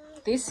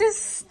 This is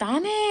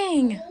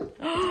stunning.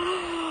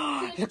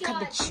 Look at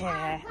the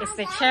chair. It's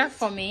the chair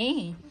for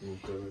me.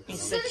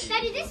 It's So, the chair.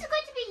 Daddy, this is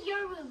going to be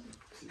your room.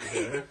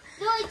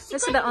 No, it's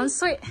This is the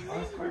ensuite. Oh,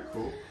 that's quite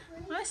cool.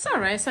 Oh, it's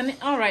alright. It's an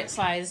alright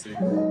size.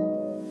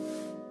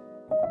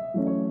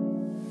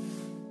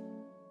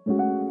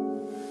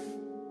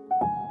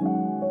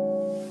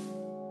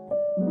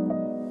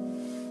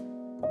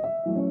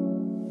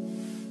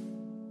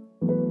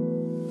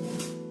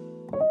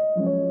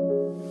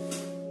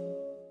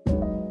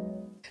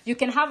 You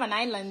can have an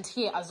island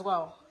here as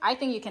well. I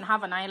think you can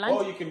have an island.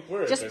 Oh, you can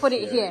put it. Just put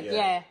it here.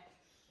 Yeah.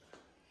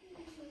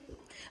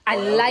 I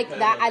like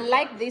that. I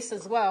like this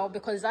as well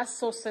because that's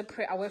so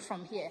separate away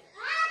from here.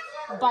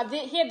 But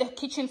here the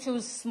kitchen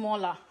feels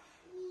smaller.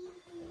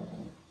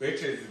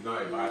 Which is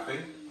not a bad thing.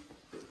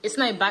 It's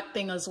not a bad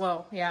thing as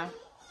well. Yeah.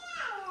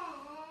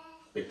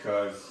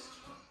 Because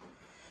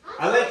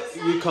I like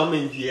you come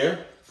in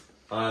here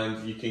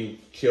and you can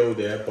chill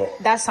there, but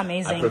That's I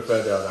amazing.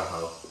 prefer the other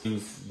house.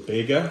 It's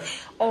bigger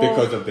Oh.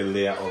 because of the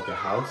layout of the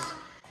house.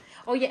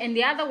 Oh yeah, and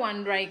the other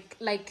one, like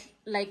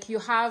you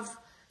have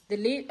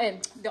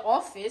the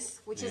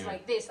office, which is Yeah.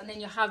 like this, and then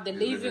you have the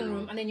living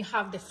room, and then you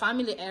have the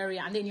family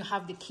area, and then you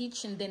have the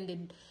kitchen, then the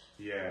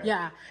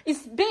yeah,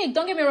 it's big.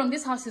 Don't get me wrong,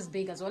 this house is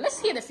big as well. Let's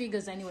hear the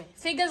figures anyway.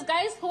 Figures,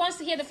 guys. Who wants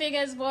to hear the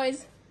figures,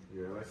 boys?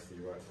 Yeah, let's see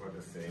what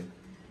they're saying.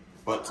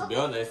 But to be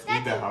honest,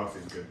 either house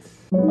is good.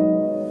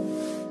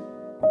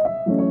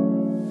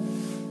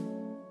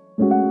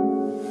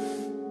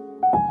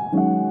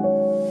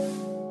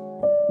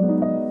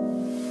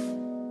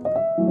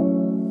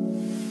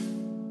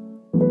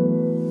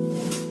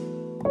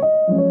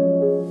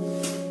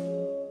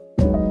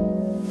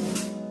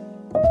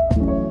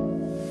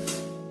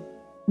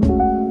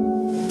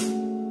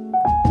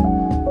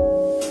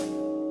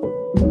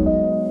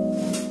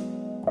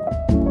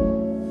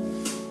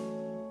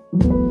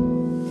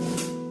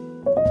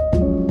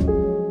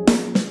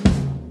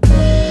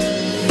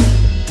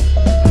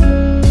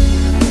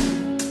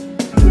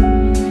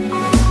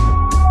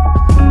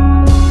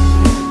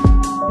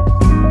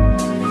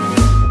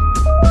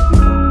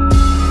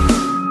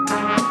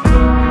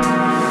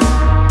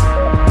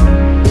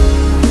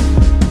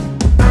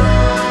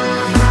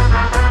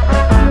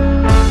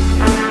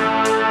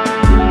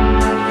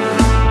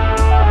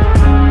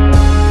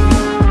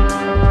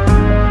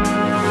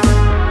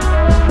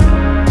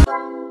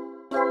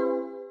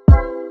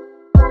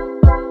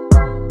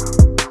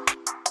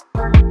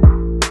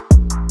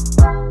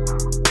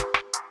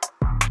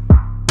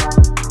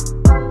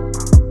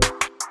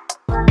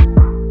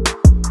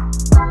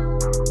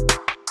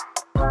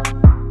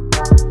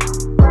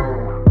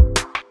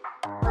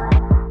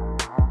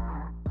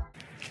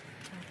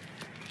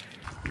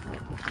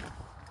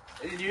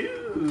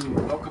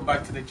 Welcome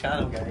back to the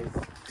channel, guys.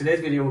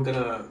 Today's video we're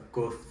gonna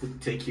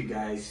take you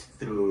guys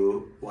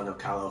through one of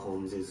Cala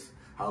Holmes'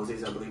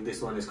 houses. I believe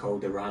this one is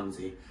called the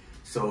Ramsay.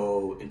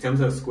 So in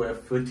terms of square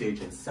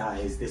footage and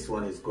size, this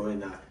one is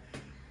going at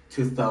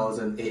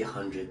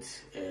 2,800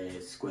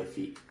 square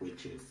feet,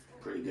 which is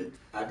pretty good.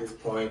 At this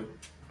point,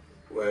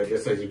 where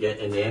just as you get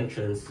in the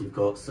entrance, you've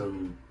got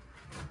some,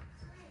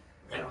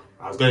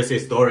 I was gonna say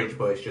storage,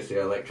 but it's just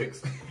your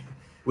electrics,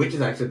 which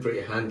is actually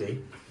pretty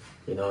handy.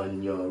 You know,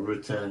 and your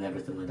router and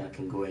everything like that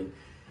can go in.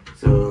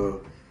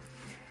 So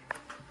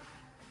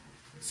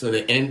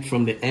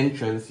from the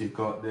entrance, you've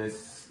got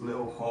this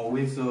little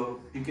hallway.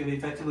 So you can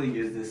effectively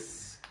use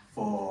this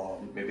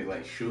for maybe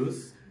like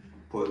shoes,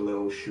 put a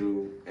little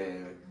shoe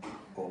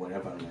or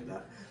whatever like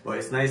that. But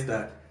it's nice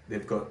that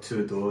they've got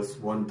two doors,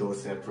 one door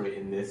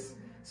separating this,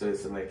 so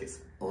it's like its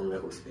own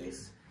little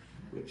space,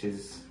 which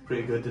is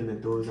pretty good. And the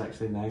door is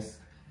actually nice.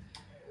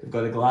 We've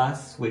got a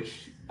glass,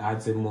 which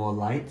adds in more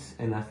light,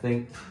 and I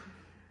think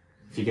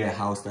if you get a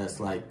house that's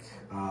like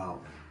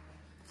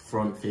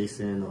front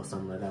facing or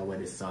something like that, where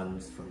the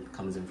sun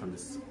comes in from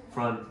the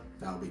front,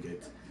 that'll be good.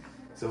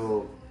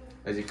 So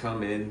as you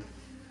come in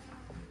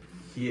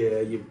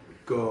here, you've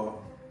got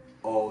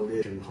all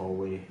this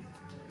hallway,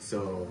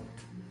 so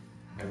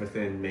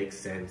everything makes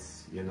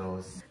sense, you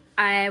know.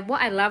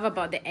 What I love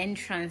about the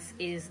entrance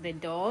is the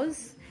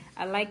doors.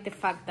 I like the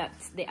fact that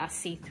they are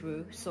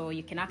see-through, so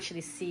you can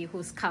actually see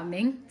who's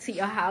coming to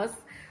your house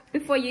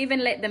before you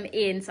even let them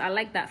in. So I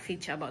like that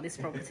feature about this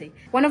property.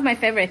 One of my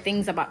favorite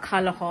things about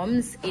Cala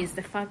homes is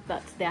the fact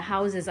that their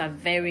houses are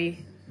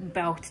very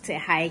built to a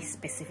high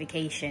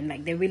specification.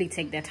 Like, they really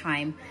take their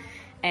time.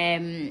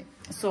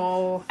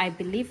 So I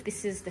believe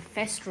this is the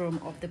first room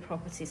of the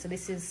property. So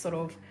this is sort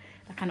of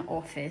like an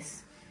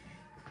office.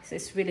 So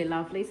it's really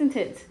lovely, isn't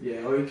it?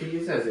 Yeah, or you can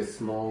use it as a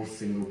small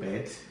single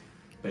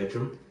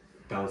bedroom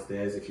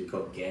downstairs if you've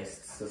got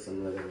guests or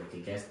something like a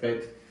guest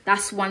bed.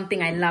 That's one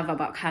thing I love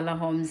about Cala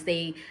homes.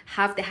 They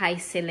have the high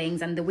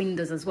ceilings and the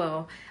windows as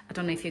well. I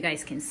don't know if you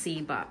guys can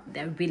see, but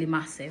they're really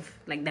massive.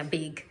 Like, they're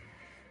big.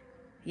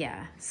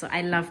 Yeah, so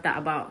I love that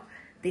about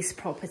this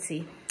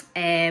property.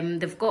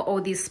 They've got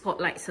all these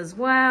spotlights as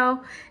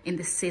well in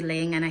the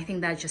ceiling, and I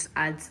think that just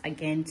adds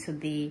again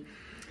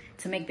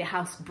to make the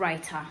house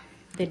brighter.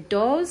 The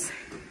doors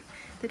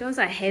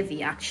are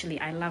heavy, actually.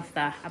 I love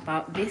that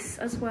about this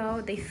as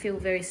well. They feel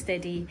very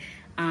steady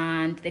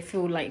and they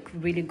feel like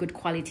really good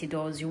quality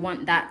doors. You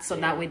want that so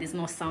that way there's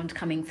no sound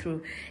coming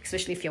through,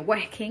 especially if you're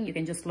working. You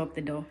can just lock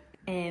the door.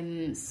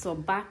 So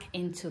back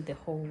into the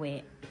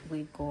hallway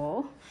we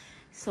go.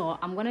 So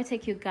I'm gonna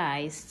take you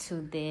guys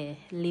to the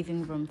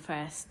living room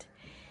first.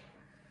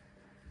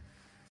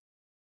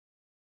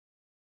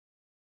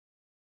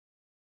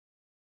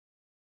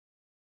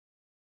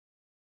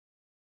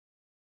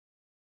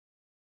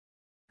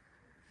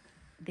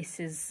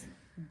 This is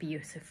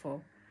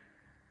beautiful.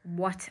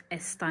 What a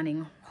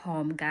stunning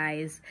home,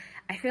 guys.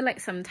 I feel like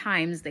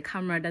sometimes the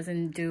camera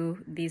doesn't do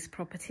these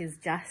properties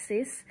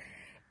justice.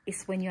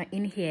 It's when you're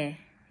in here,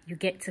 you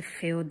get to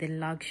feel the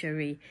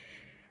luxury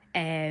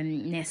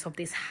ness of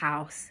this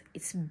house.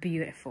 It's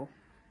beautiful.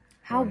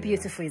 How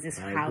beautiful is this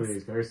house?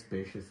 It's very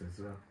spacious as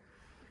well.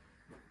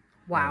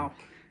 Wow.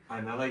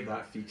 And I like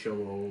that feature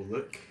wall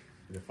look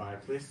in the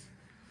fireplace.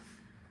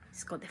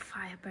 It's got the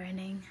fire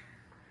burning.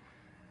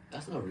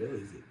 That's not real,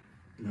 is it?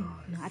 No,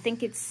 I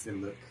think it's the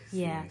look.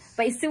 yeah, Nice.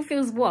 but it still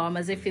feels warm,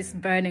 as if it's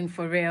burning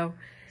for real.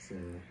 So,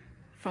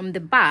 from the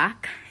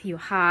back, you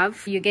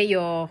get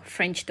your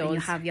French doors.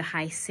 You have your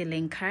high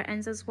ceiling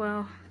curtains as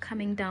well,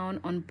 coming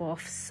down on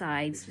both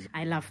sides.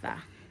 I love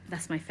that.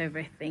 That's my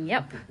favorite thing.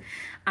 Yep.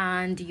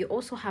 And you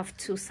also have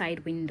two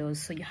side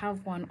windows. So you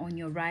have one on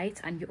your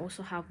right and you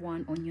also have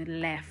one on your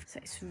left. So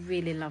it's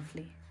really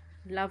lovely.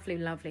 Lovely,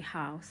 lovely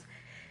house.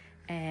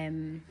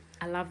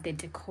 I love the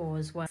decor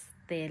as well.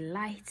 The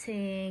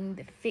lighting,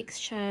 the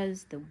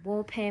fixtures, the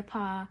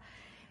wallpaper,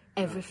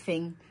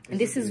 everything. And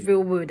this is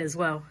real wood as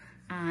well.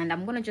 And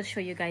I'm gonna just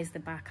show you guys the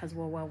back as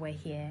well while we're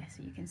here.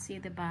 So you can see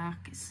the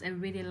back. It's a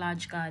really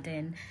large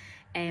garden.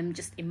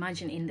 Just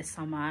imagine in the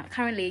summer.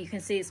 Currently you can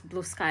see it's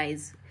blue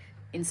skies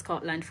in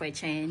Scotland for a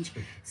change.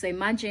 So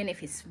imagine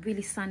if it's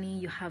really sunny,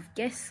 you have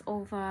guests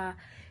over,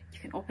 you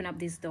can open up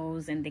these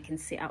doors and they can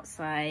sit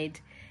outside.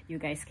 You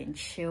guys can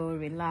chill,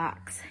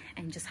 relax,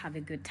 and just have a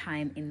good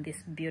time in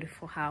this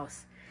beautiful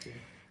house.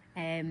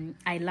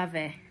 I love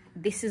it.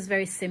 This is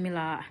very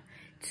similar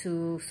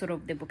to sort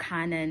of the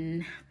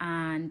Buchanan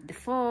and the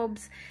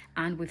Forbes,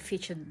 and we've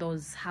featured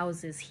those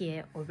houses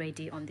here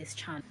already on this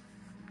channel.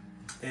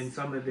 and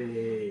some of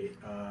the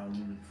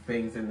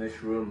things in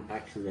this room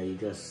actually you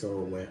just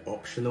saw were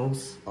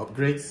optionals,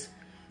 upgrades.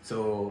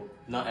 So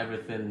not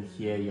everything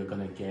here you're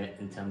gonna get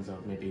in terms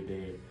of maybe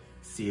the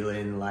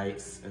ceiling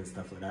lights and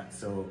stuff like that.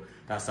 So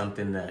that's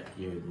something that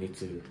you need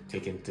to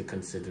take into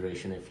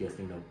consideration if you're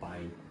thinking of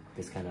buying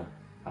this kind of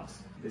house.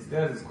 The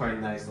stairs is quite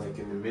nice, like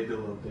in the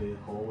middle of the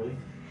hallway.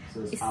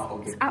 So it's out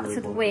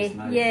of the way.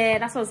 Nice. Yeah,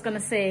 that's what I was gonna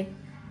say.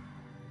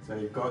 So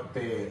you've got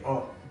the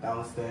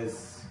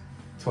downstairs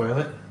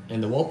toilet,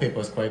 and the wallpaper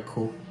is quite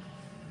cool.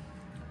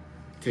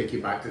 Take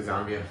you back to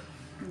Zambia.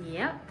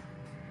 Yep.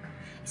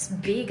 It's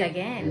big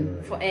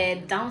again. For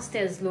a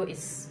downstairs look,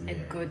 it's a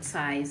good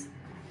size.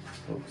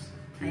 Oops.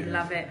 I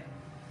love it.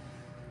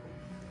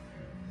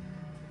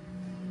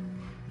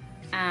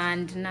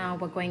 And now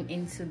we're going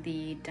into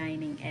the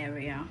dining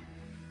area.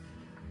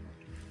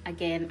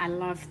 Again, I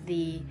love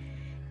the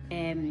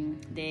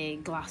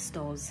glass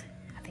doors.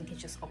 I think it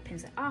just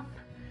opens it up.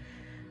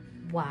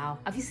 Wow,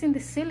 have you seen the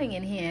ceiling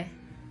in here?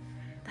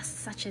 That's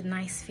such a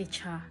nice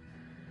feature.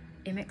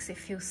 It makes it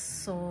feel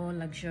so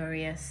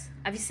luxurious.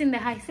 Have you seen the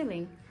high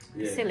ceiling?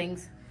 Yeah. The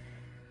ceilings.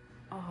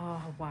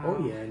 Oh wow.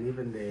 Oh yeah, and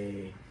even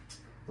the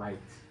light.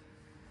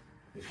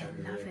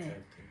 I love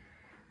it.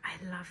 I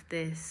love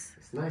this.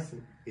 It's nice.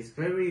 It's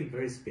very,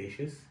 very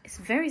spacious. It's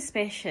very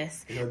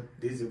spacious. You know,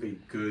 these will be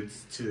good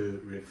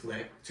to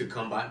reflect, to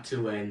come back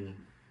to when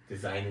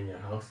designing your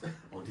house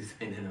or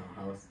designing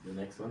our house, the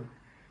next one.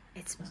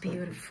 It's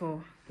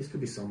beautiful. This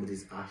could be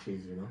somebody's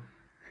ashes, you know.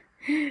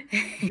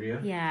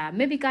 Yeah,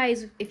 maybe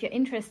guys, if you're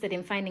interested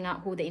in finding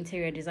out who the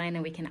interior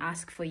designer, we can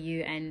ask for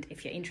you. And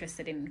if you're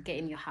interested in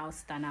getting your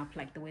house done up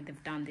like the way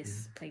they've done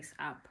this place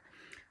up,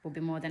 we'll be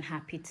more than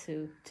happy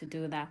to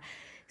do that.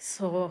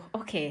 So,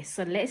 okay,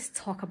 so let's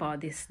talk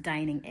about this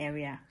dining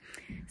area.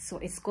 So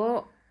it's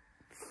got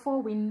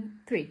four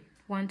windows,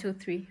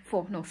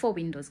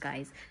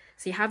 guys.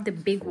 So you have the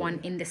big one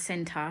in the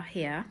center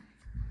here,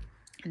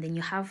 and then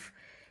you have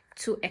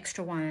two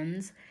extra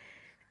ones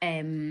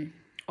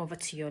over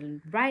to your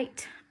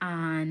right,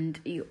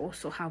 and you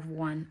also have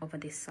one over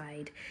this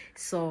side.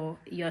 So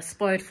you're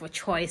spoiled for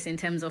choice in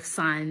terms of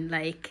sun.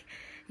 Like,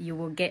 you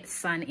will get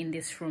sun in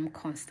this room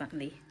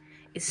constantly.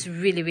 It's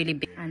really, really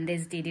big. And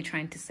there's Didi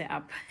trying to set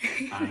up.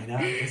 I know,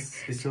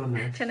 it's so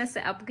nice. Trying to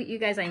set up. You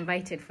guys are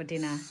invited for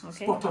dinner,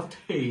 okay? Spot of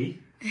tea,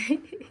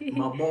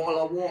 my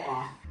bottle of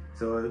water.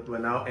 So we're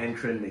now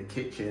entering the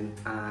kitchen,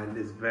 and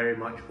it's very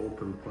much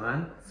open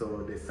plan. So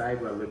the side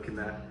we're looking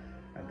at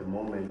the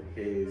moment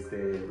is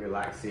the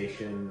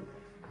relaxation,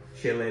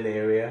 chilling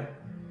area.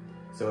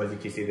 So as you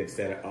can see, they've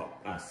set it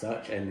up as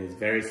such, and it's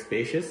very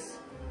spacious.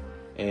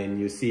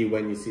 And you see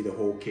when you see the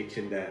whole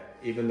kitchen that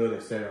even though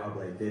they've set it up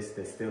like this,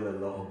 there's still a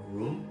lot of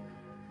room.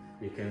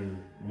 You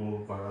can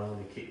move around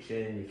the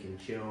kitchen, you can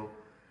chill.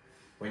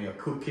 When you're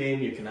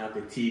cooking, you can have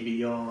the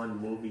TV on,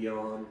 movie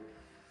on,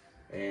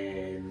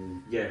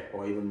 and yeah,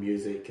 or even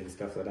music and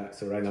stuff like that.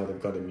 So right now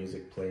they've got the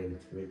music playing,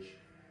 which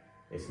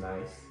is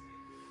nice.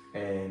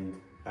 And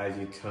as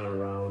you turn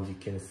around, you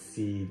can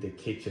see the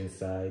kitchen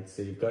side.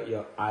 So you've got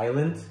your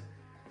island,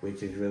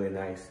 which is really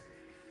nice.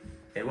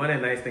 And one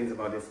of the nice things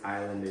about this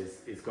island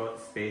is it's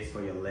got space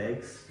for your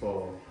legs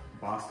for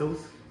bar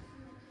stools.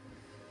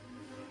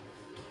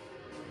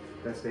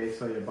 Got space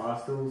for your bar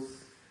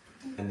stools.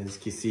 And as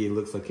you can see, it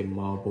looks like a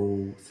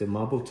marble, it's a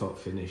marble top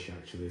finish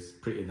actually. It's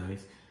pretty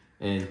nice.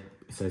 And it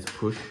says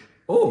push.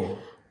 Oh!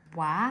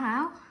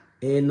 Wow.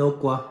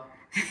 Enokwa.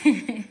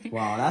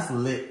 Wow, that's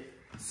lit.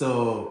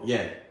 So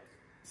yeah,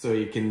 so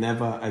you can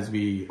never, as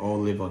we all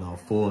live on our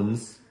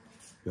phones,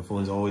 your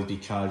phones always be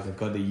charged. They've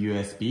got the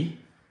USB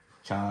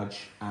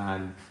charge,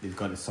 and they've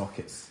got the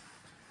sockets.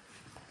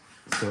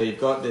 So you've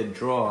got the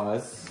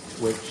drawers,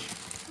 which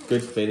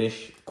good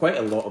finish, quite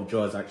a lot of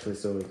drawers actually.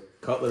 So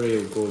cutlery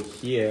will go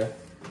here,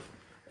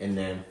 and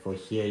then for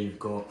here you've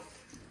got,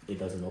 it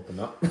doesn't open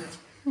up.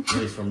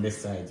 It's from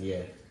this side,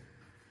 yeah.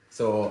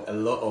 So a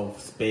lot of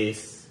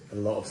space, a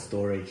lot of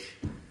storage.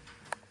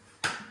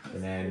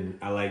 And then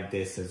I like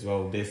this as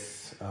well,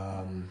 this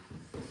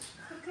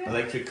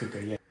electric cooker,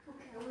 yeah.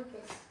 Okay, I want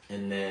this.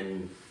 And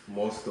then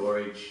more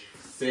storage,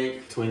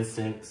 sink, twin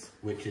sinks,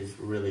 which is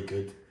really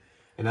good.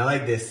 And I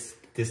like this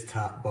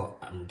tap, but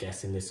I'm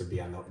guessing this will be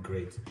an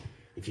upgrade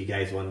if you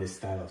guys want this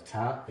style of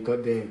tap. You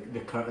got the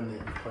curtain,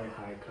 the quite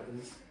high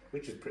curtains,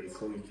 which is pretty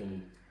cool. You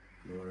can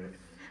lower it.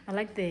 I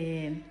like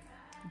the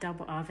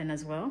double oven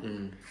as well.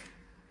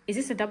 Is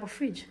this a double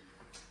fridge?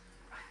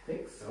 I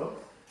think so.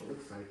 It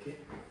looks like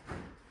it.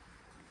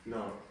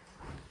 No.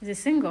 Is it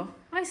single?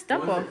 Oh, it's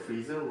double. One's a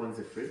freezer, one's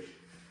a fridge.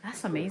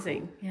 That's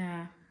amazing. Cool.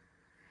 Yeah.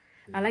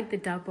 I like the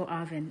double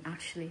oven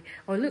actually.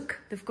 Oh look,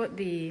 they've got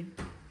the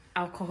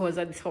alcohols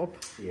at the top.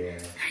 Yeah.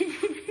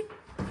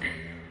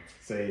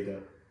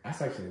 So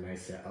that's actually a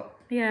nice setup.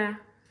 Yeah.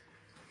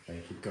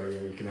 Like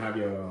you can have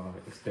your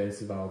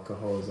expensive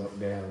alcohols up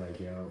there, like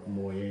your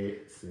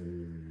Moets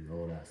and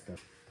all that stuff.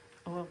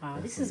 Oh wow,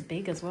 this is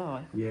big as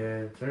well.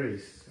 Yeah,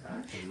 very.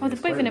 Oh,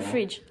 they've got even a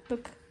fridge.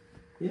 Look.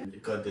 Yeah.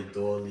 You've got the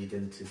door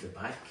leading to the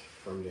back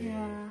from the.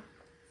 Yeah.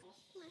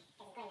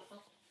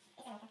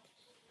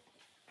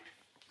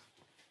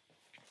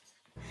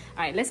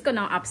 Alright, let's go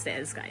now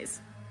upstairs,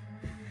 guys.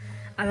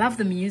 I love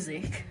the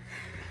music.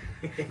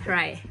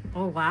 Right.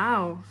 Oh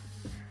wow.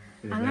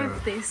 I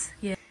love this.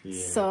 Yeah.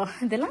 So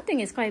the lighting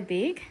is quite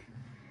big,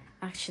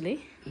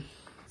 actually.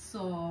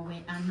 So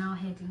we are now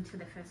heading to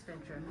the first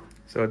bedroom.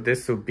 So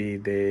this will be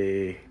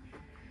the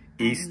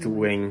east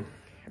wing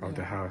of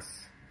the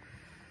house.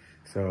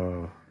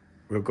 So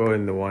we'll go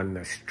in the one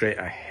that's straight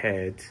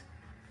ahead.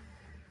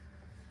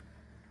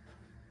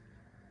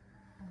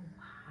 Oh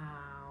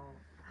wow!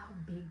 How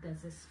big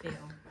does this feel?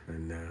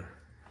 And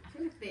I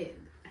feel like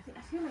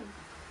I feel like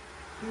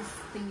these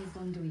things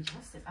don't do it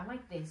justice. I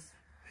like this.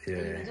 yeah,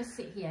 So you can just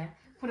sit here,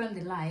 put on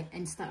the light,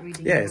 and start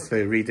reading. yeah, it's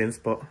a reading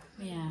spot.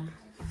 Yeah.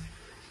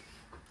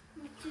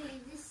 Okay,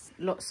 this.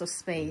 Lots of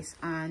space,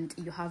 and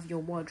you have your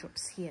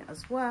wardrobes here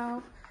as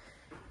well.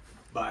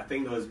 But I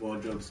think those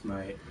wardrobes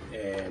might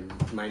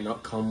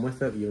not come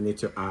with it. You need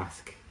to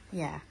ask.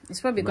 Yeah,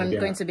 it's probably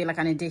going to be like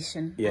an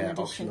addition. Yeah, an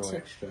addition optional to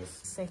extras.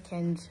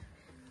 second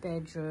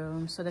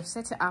bedroom. So they've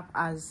set it up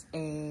as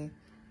a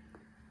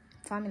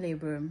family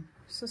room.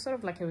 So sort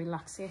of like a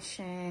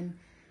relaxation,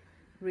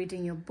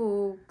 reading your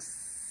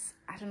books.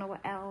 I don't know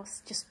what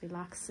else, just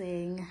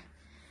relaxing.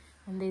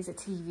 And there's a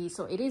TV.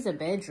 So it is a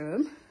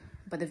bedroom,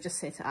 but they've just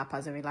set it up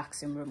as a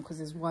relaxing room because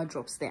there's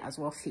wardrobes there as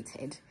well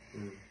fitted.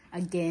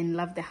 Again,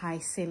 love the high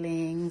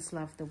ceilings,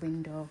 love the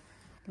window,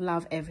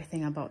 love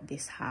everything about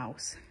this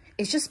house.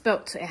 It's just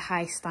built to a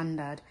high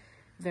standard,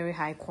 very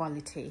high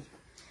quality.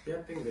 Yeah,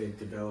 I think the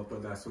developer,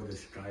 that's what they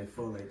strive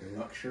for, like the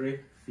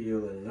luxury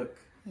feel and look.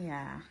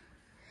 Yeah.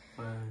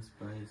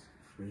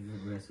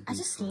 I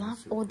just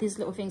love all these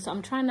little things. So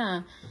I'm trying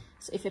to,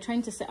 so if you're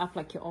trying to set up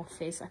like your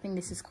office, I think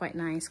this is quite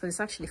nice because it's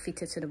actually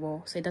fitted to the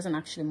wall, so it doesn't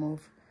actually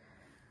move.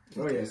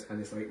 Oh yes, and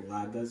it's like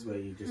ladders where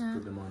you just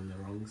put them on the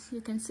rungs.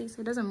 You can see,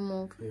 so it doesn't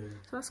move. Yeah.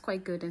 So that's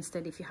quite good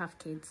instead if you have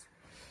kids.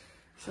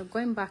 So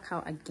going back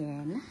out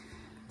again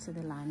to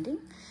the landing.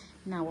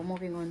 Now we're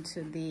moving on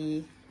to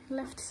the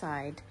left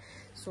side.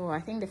 So I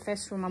think the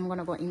first room I'm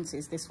gonna go into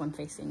is this one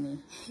facing me.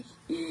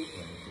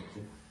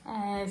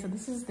 So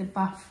this is the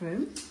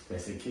bathroom.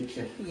 There's a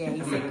kitchen. Yeah,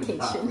 it's a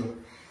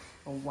kitchen.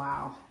 Oh,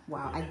 wow.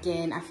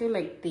 Again, I feel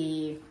like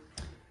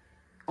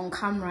on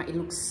camera it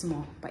looks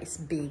small, but it's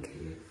big.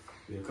 Yeah.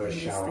 You've got a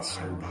shower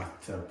and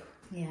bathtub.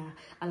 Yeah,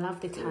 I love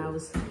the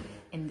tiles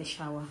in the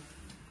shower.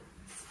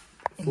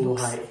 Full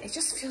height. It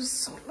just feels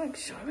so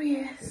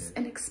luxurious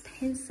and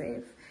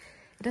expensive.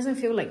 It doesn't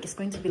feel like it's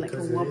going to be like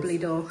a wobbly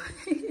door.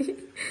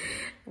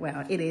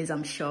 Well, it is,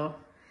 I'm sure.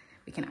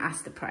 We can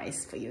ask the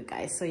price for you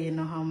guys so you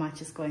know how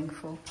much it's going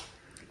for.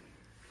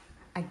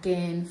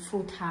 Again,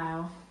 full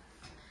tile,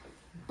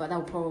 but that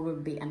will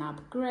probably be an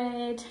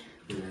upgrade.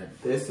 Yeah,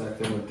 this I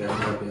think would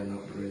definitely be an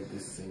upgrade,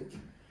 this sink.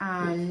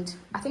 And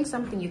I think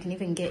something you can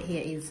even get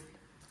here is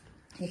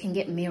you can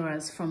get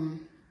mirrors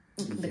from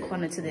the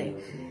corner to the,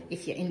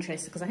 if you're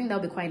interested, because I think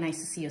that'll be quite nice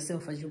to see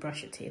yourself as you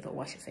brush your teeth or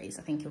wash your face.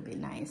 I think it'll be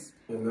nice.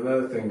 And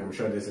another thing, I'm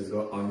sure this has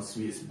got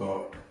en-suites,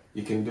 but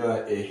you can do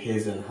a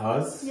his and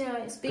hers. Yeah,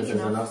 it's big enough.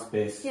 There's enough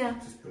space. Yeah.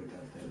 Just put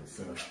that there.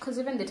 So. Because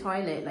even the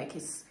toilet, like,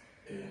 is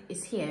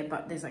here,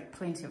 but there's like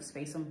plenty of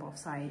space on both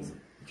sides.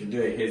 You can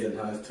do a his and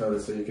hers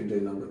toilet, so you can do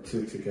number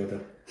 2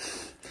 together.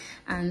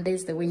 And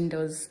there's the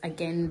windows.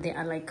 Again, they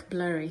are like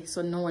blurry,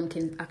 so no one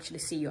can actually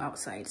see you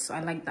outside. So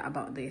I like that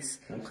about this,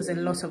 because a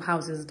lot of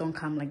houses don't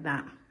come like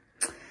that.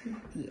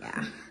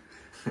 Yeah.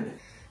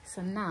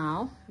 So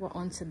now we're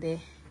on to the...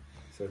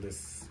 So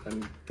this, I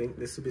think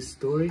this will be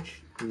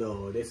storage.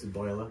 No, this is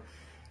boiler.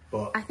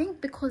 But I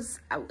think because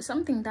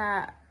something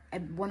that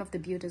one of the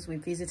builders we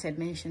visited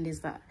mentioned is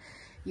that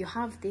you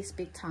have this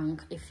big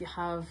tank if you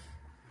have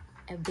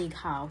a big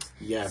house.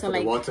 Yeah, so for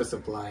like the water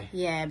supply.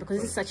 Yeah,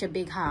 because it's such a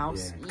big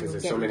house. Yeah, you because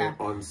there's get so many that.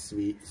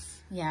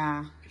 en-suites.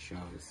 Yeah,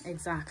 showers.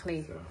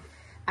 exactly. So.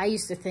 I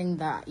used to think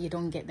that you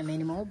don't get them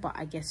anymore, but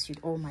I guess you'd.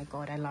 Oh my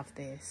god, I love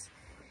this.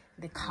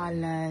 The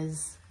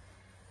colors.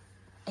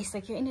 It's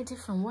like you're in a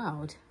different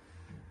world.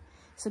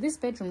 So this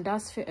bedroom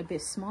does feel a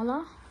bit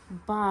smaller,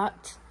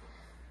 but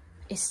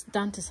it's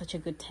done to such a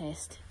good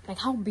taste. Like,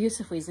 how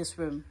beautiful is this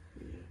room?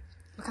 Yeah.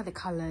 Look at the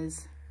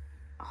colors.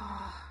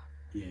 Oh,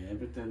 yeah,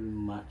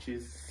 everything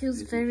matches.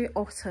 Feels very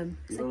autumn.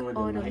 It's like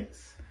autumn.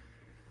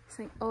 It's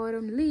like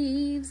autumn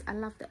leaves. I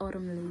love the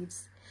autumn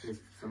leaves. For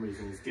some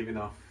reason, it's giving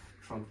off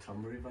Trump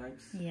Tumbury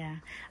vibes. Yeah.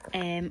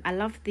 I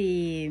love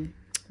the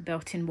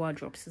built-in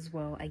wardrobes as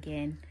well.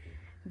 Again,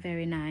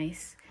 very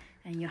nice.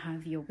 And you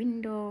have your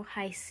window,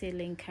 high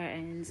ceiling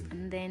curtains,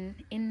 and then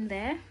in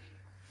there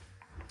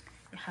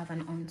you have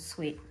an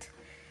ensuite,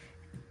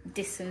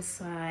 decent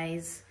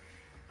size,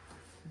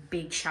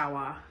 big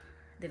shower.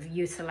 They've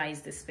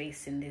utilized the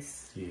space in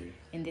this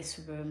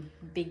room.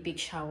 Big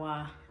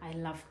shower. I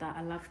love that.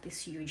 I love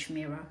this huge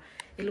mirror.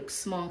 It looks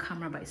small on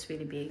camera, but it's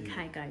really big.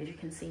 Hi guys, you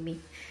can see me.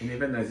 And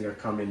even as you're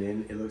coming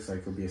in, it looks like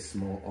it'll be a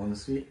small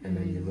ensuite, and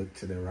then you look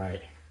to the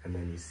right, and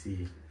then you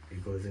see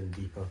it goes in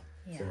deeper.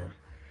 Yeah. So.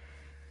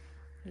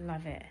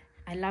 Love it.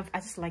 I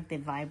just like the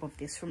vibe of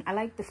this room. I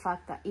like the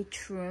fact that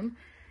each room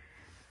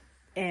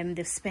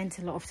they've spent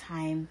a lot of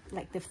time,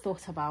 like they've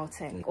thought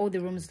about it. All the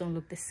rooms don't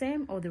look the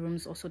same, all the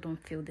rooms also don't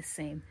feel the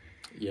same.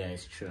 Yeah,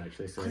 it's true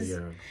actually. So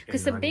because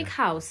it's a big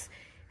house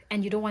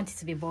and you don't want it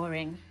to be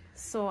boring.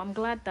 So I'm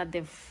glad that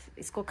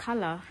it's called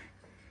Cala.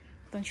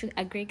 Don't you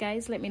agree,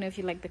 guys? Let me know if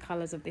you like the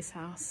colors of this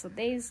house. So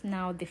there's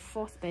now the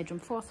fourth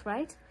bedroom. Fourth,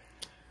 right?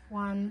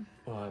 1,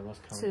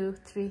 2,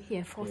 3.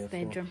 Yeah, fourth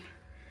bedroom.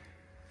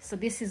 So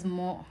this is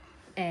more,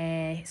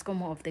 it's got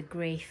more of the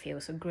grey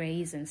feel, so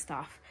greys and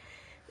stuff,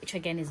 which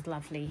again is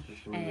lovely.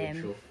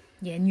 Neutral.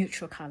 Yeah,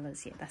 neutral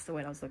colours. Yeah, that's the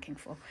word I was looking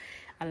for.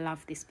 I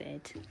love this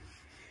bed.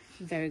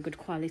 Very good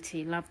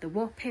quality. Love the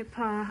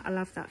wallpaper. I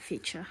love that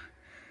feature.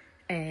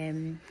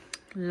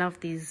 Love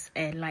these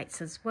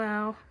lights as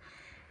well.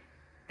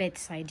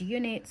 Bedside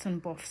units on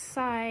both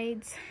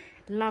sides.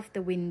 Love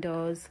the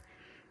windows.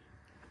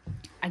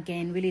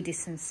 Again, really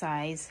decent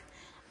size.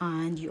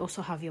 And you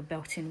also have your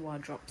built-in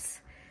wardrobes.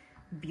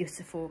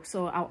 Beautiful.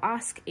 So I'll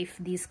ask if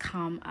these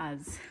come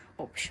as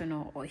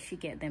optional or if you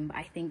get them, but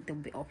I think they'll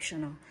be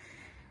optional.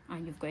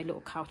 And you've got a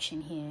little couch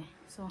in here,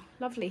 so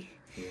lovely.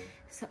 Yeah.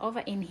 So over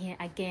in here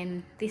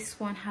again, this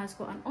one has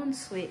got an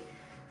ensuite.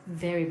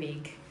 Very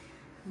big,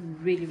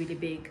 really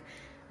big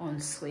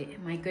ensuite.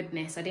 My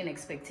goodness, I didn't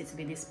expect it to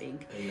be this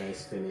big. A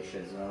nice finish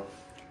as well.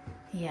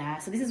 Yeah,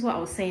 so this is what I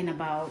was saying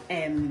about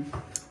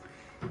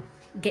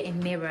getting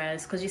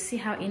mirrors, because you see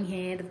how in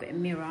here they've got a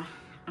mirror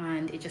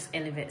and it just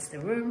elevates the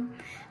room,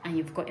 and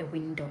you've got a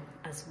window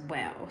as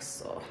well.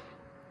 So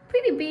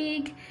pretty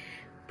big,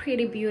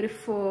 pretty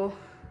beautiful.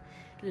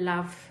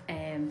 Love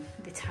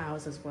the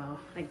tiles as well.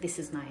 Like, this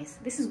is nice.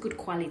 This is good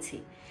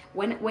quality.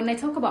 When I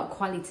talk about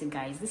quality,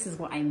 guys, this is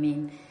what I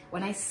mean.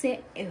 When I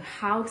say a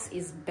house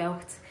is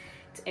built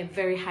to a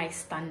very high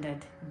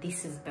standard,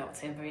 this is built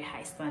to a very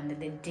high standard.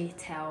 The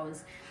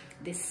details,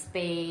 the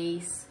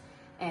space,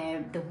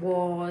 the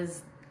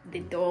walls, the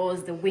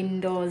doors, the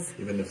windows,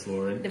 even the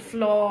flooring, the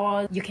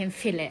floors. You can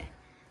feel it.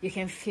 You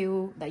can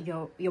feel that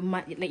you're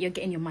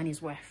getting your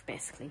money's worth,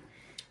 basically.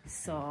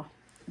 So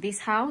this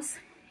house,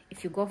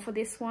 if you go for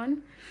this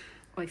one,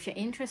 or if you're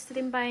interested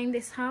in buying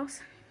this house,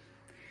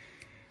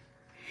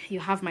 you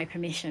have my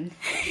permission.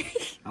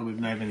 And we've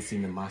not even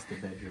seen the master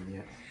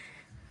bedroom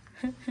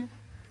yet.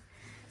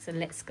 So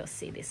let's go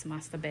see this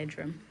master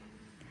bedroom.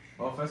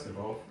 Well, first of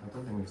all, I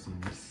don't think we've seen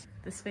this.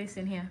 The space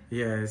in here.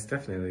 Yeah, it's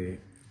definitely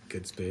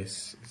good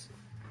space.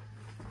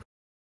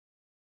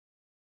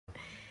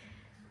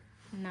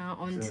 Now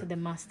on to the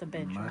master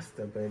bedroom.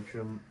 Master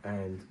bedroom,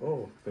 and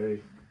oh,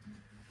 very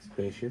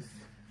spacious.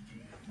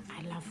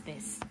 I love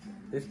this.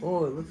 It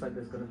looks like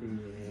there's gonna be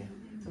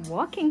a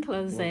Walk-in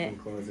closet. walk-in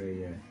closet,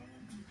 yeah.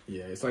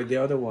 Yeah, it's like the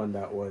other one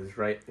that was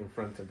right in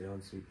front of the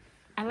ensuite.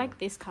 I like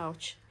this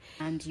couch.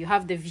 And you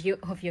have the view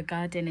of your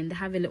garden, and they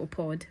have a little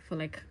pod for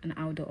like an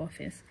outdoor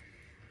office.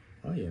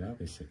 Oh yeah, that'd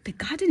be sick. The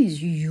garden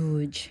is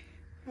huge.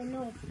 I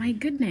know. My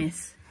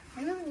goodness.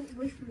 I know.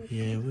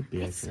 Yeah, it would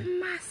be It's actually.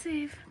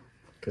 massive.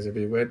 Because it'd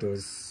be where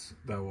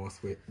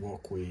that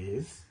walkway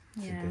is.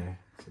 Yeah.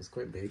 So it's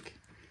quite big.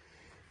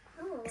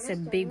 Oh, It's a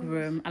big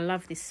room. I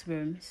love this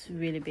room. It's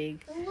really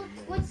big.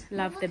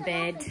 Love the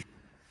bed.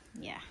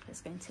 Yeah,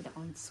 let's go into the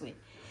ensuite.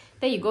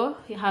 There you go.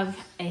 You have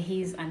a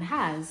his and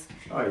hers.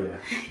 Oh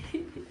yeah.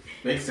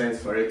 Makes sense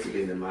for it to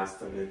be in the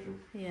master bedroom.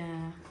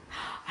 Yeah.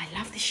 I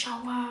love the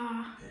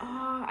shower.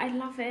 Oh, I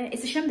love it.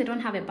 It's a shame they don't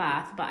have a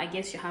bath, but I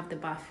guess you have the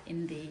bath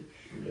in the...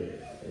 Yeah.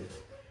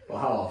 Well,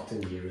 how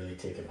often do you really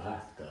take a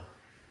bath though?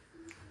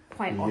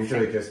 Quite You often.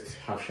 usually just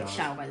have showers.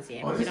 Showers,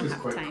 yeah. Oh, We this don't is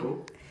have quite time.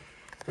 cool.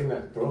 I think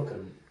that's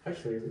broken.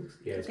 Actually, it looks,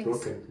 yeah, it's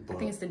broken. I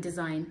think it's the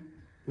design.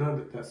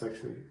 No, that's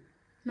actually...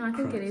 No, I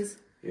think it is.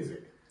 Is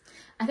it?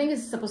 I think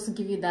it's supposed to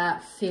give you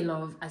that feel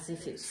of as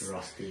if it's...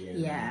 Rusty. And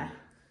Yeah.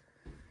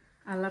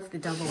 I love the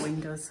double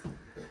windows.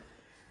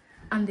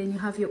 And then you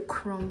have your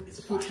chrome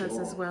heaters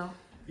as well.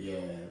 Yeah.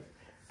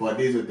 But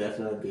these would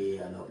definitely be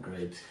an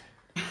upgrade.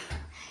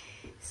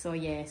 So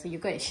yeah, so you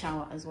got a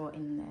shower as well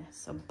in there.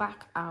 So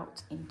back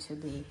out into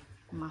the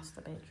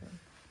master bedroom.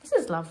 This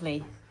is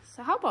lovely.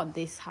 So how about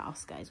this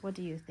house, guys? What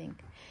do you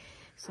think?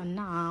 So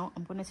now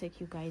I'm going to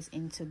take you guys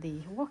into the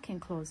walk-in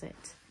closet.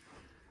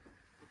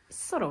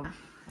 Sort of.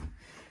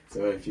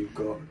 So if you've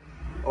got...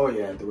 Oh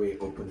yeah, the way it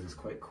opens is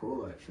quite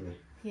cool actually.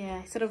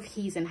 Yeah, sort of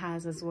his and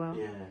hers as well.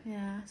 Yeah.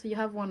 Yeah, so you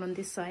have one on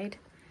this side.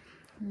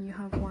 And you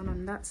have one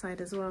on that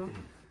side as well.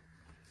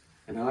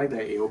 And I like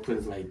that it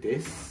opens like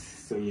this.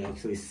 So you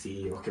actually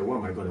see, okay, what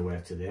am I going to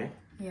wear today?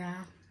 Yeah.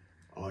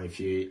 Or if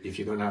you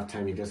don't have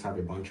time, you just have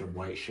a bunch of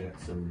white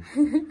shirts and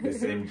the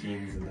same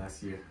jeans, and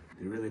that's you.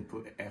 They really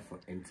put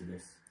effort into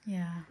this.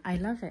 Yeah, I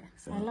love it.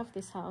 So- I love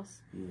this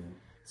house. Yeah.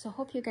 So I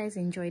hope you guys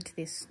enjoyed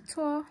this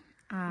tour,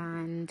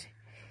 and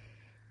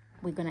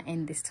we're gonna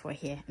end this tour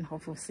here, and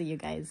hope we'll see you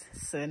guys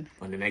soon.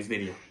 On the next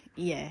video.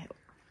 Yeah.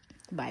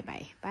 Bye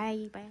bye.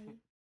 Bye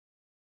bye.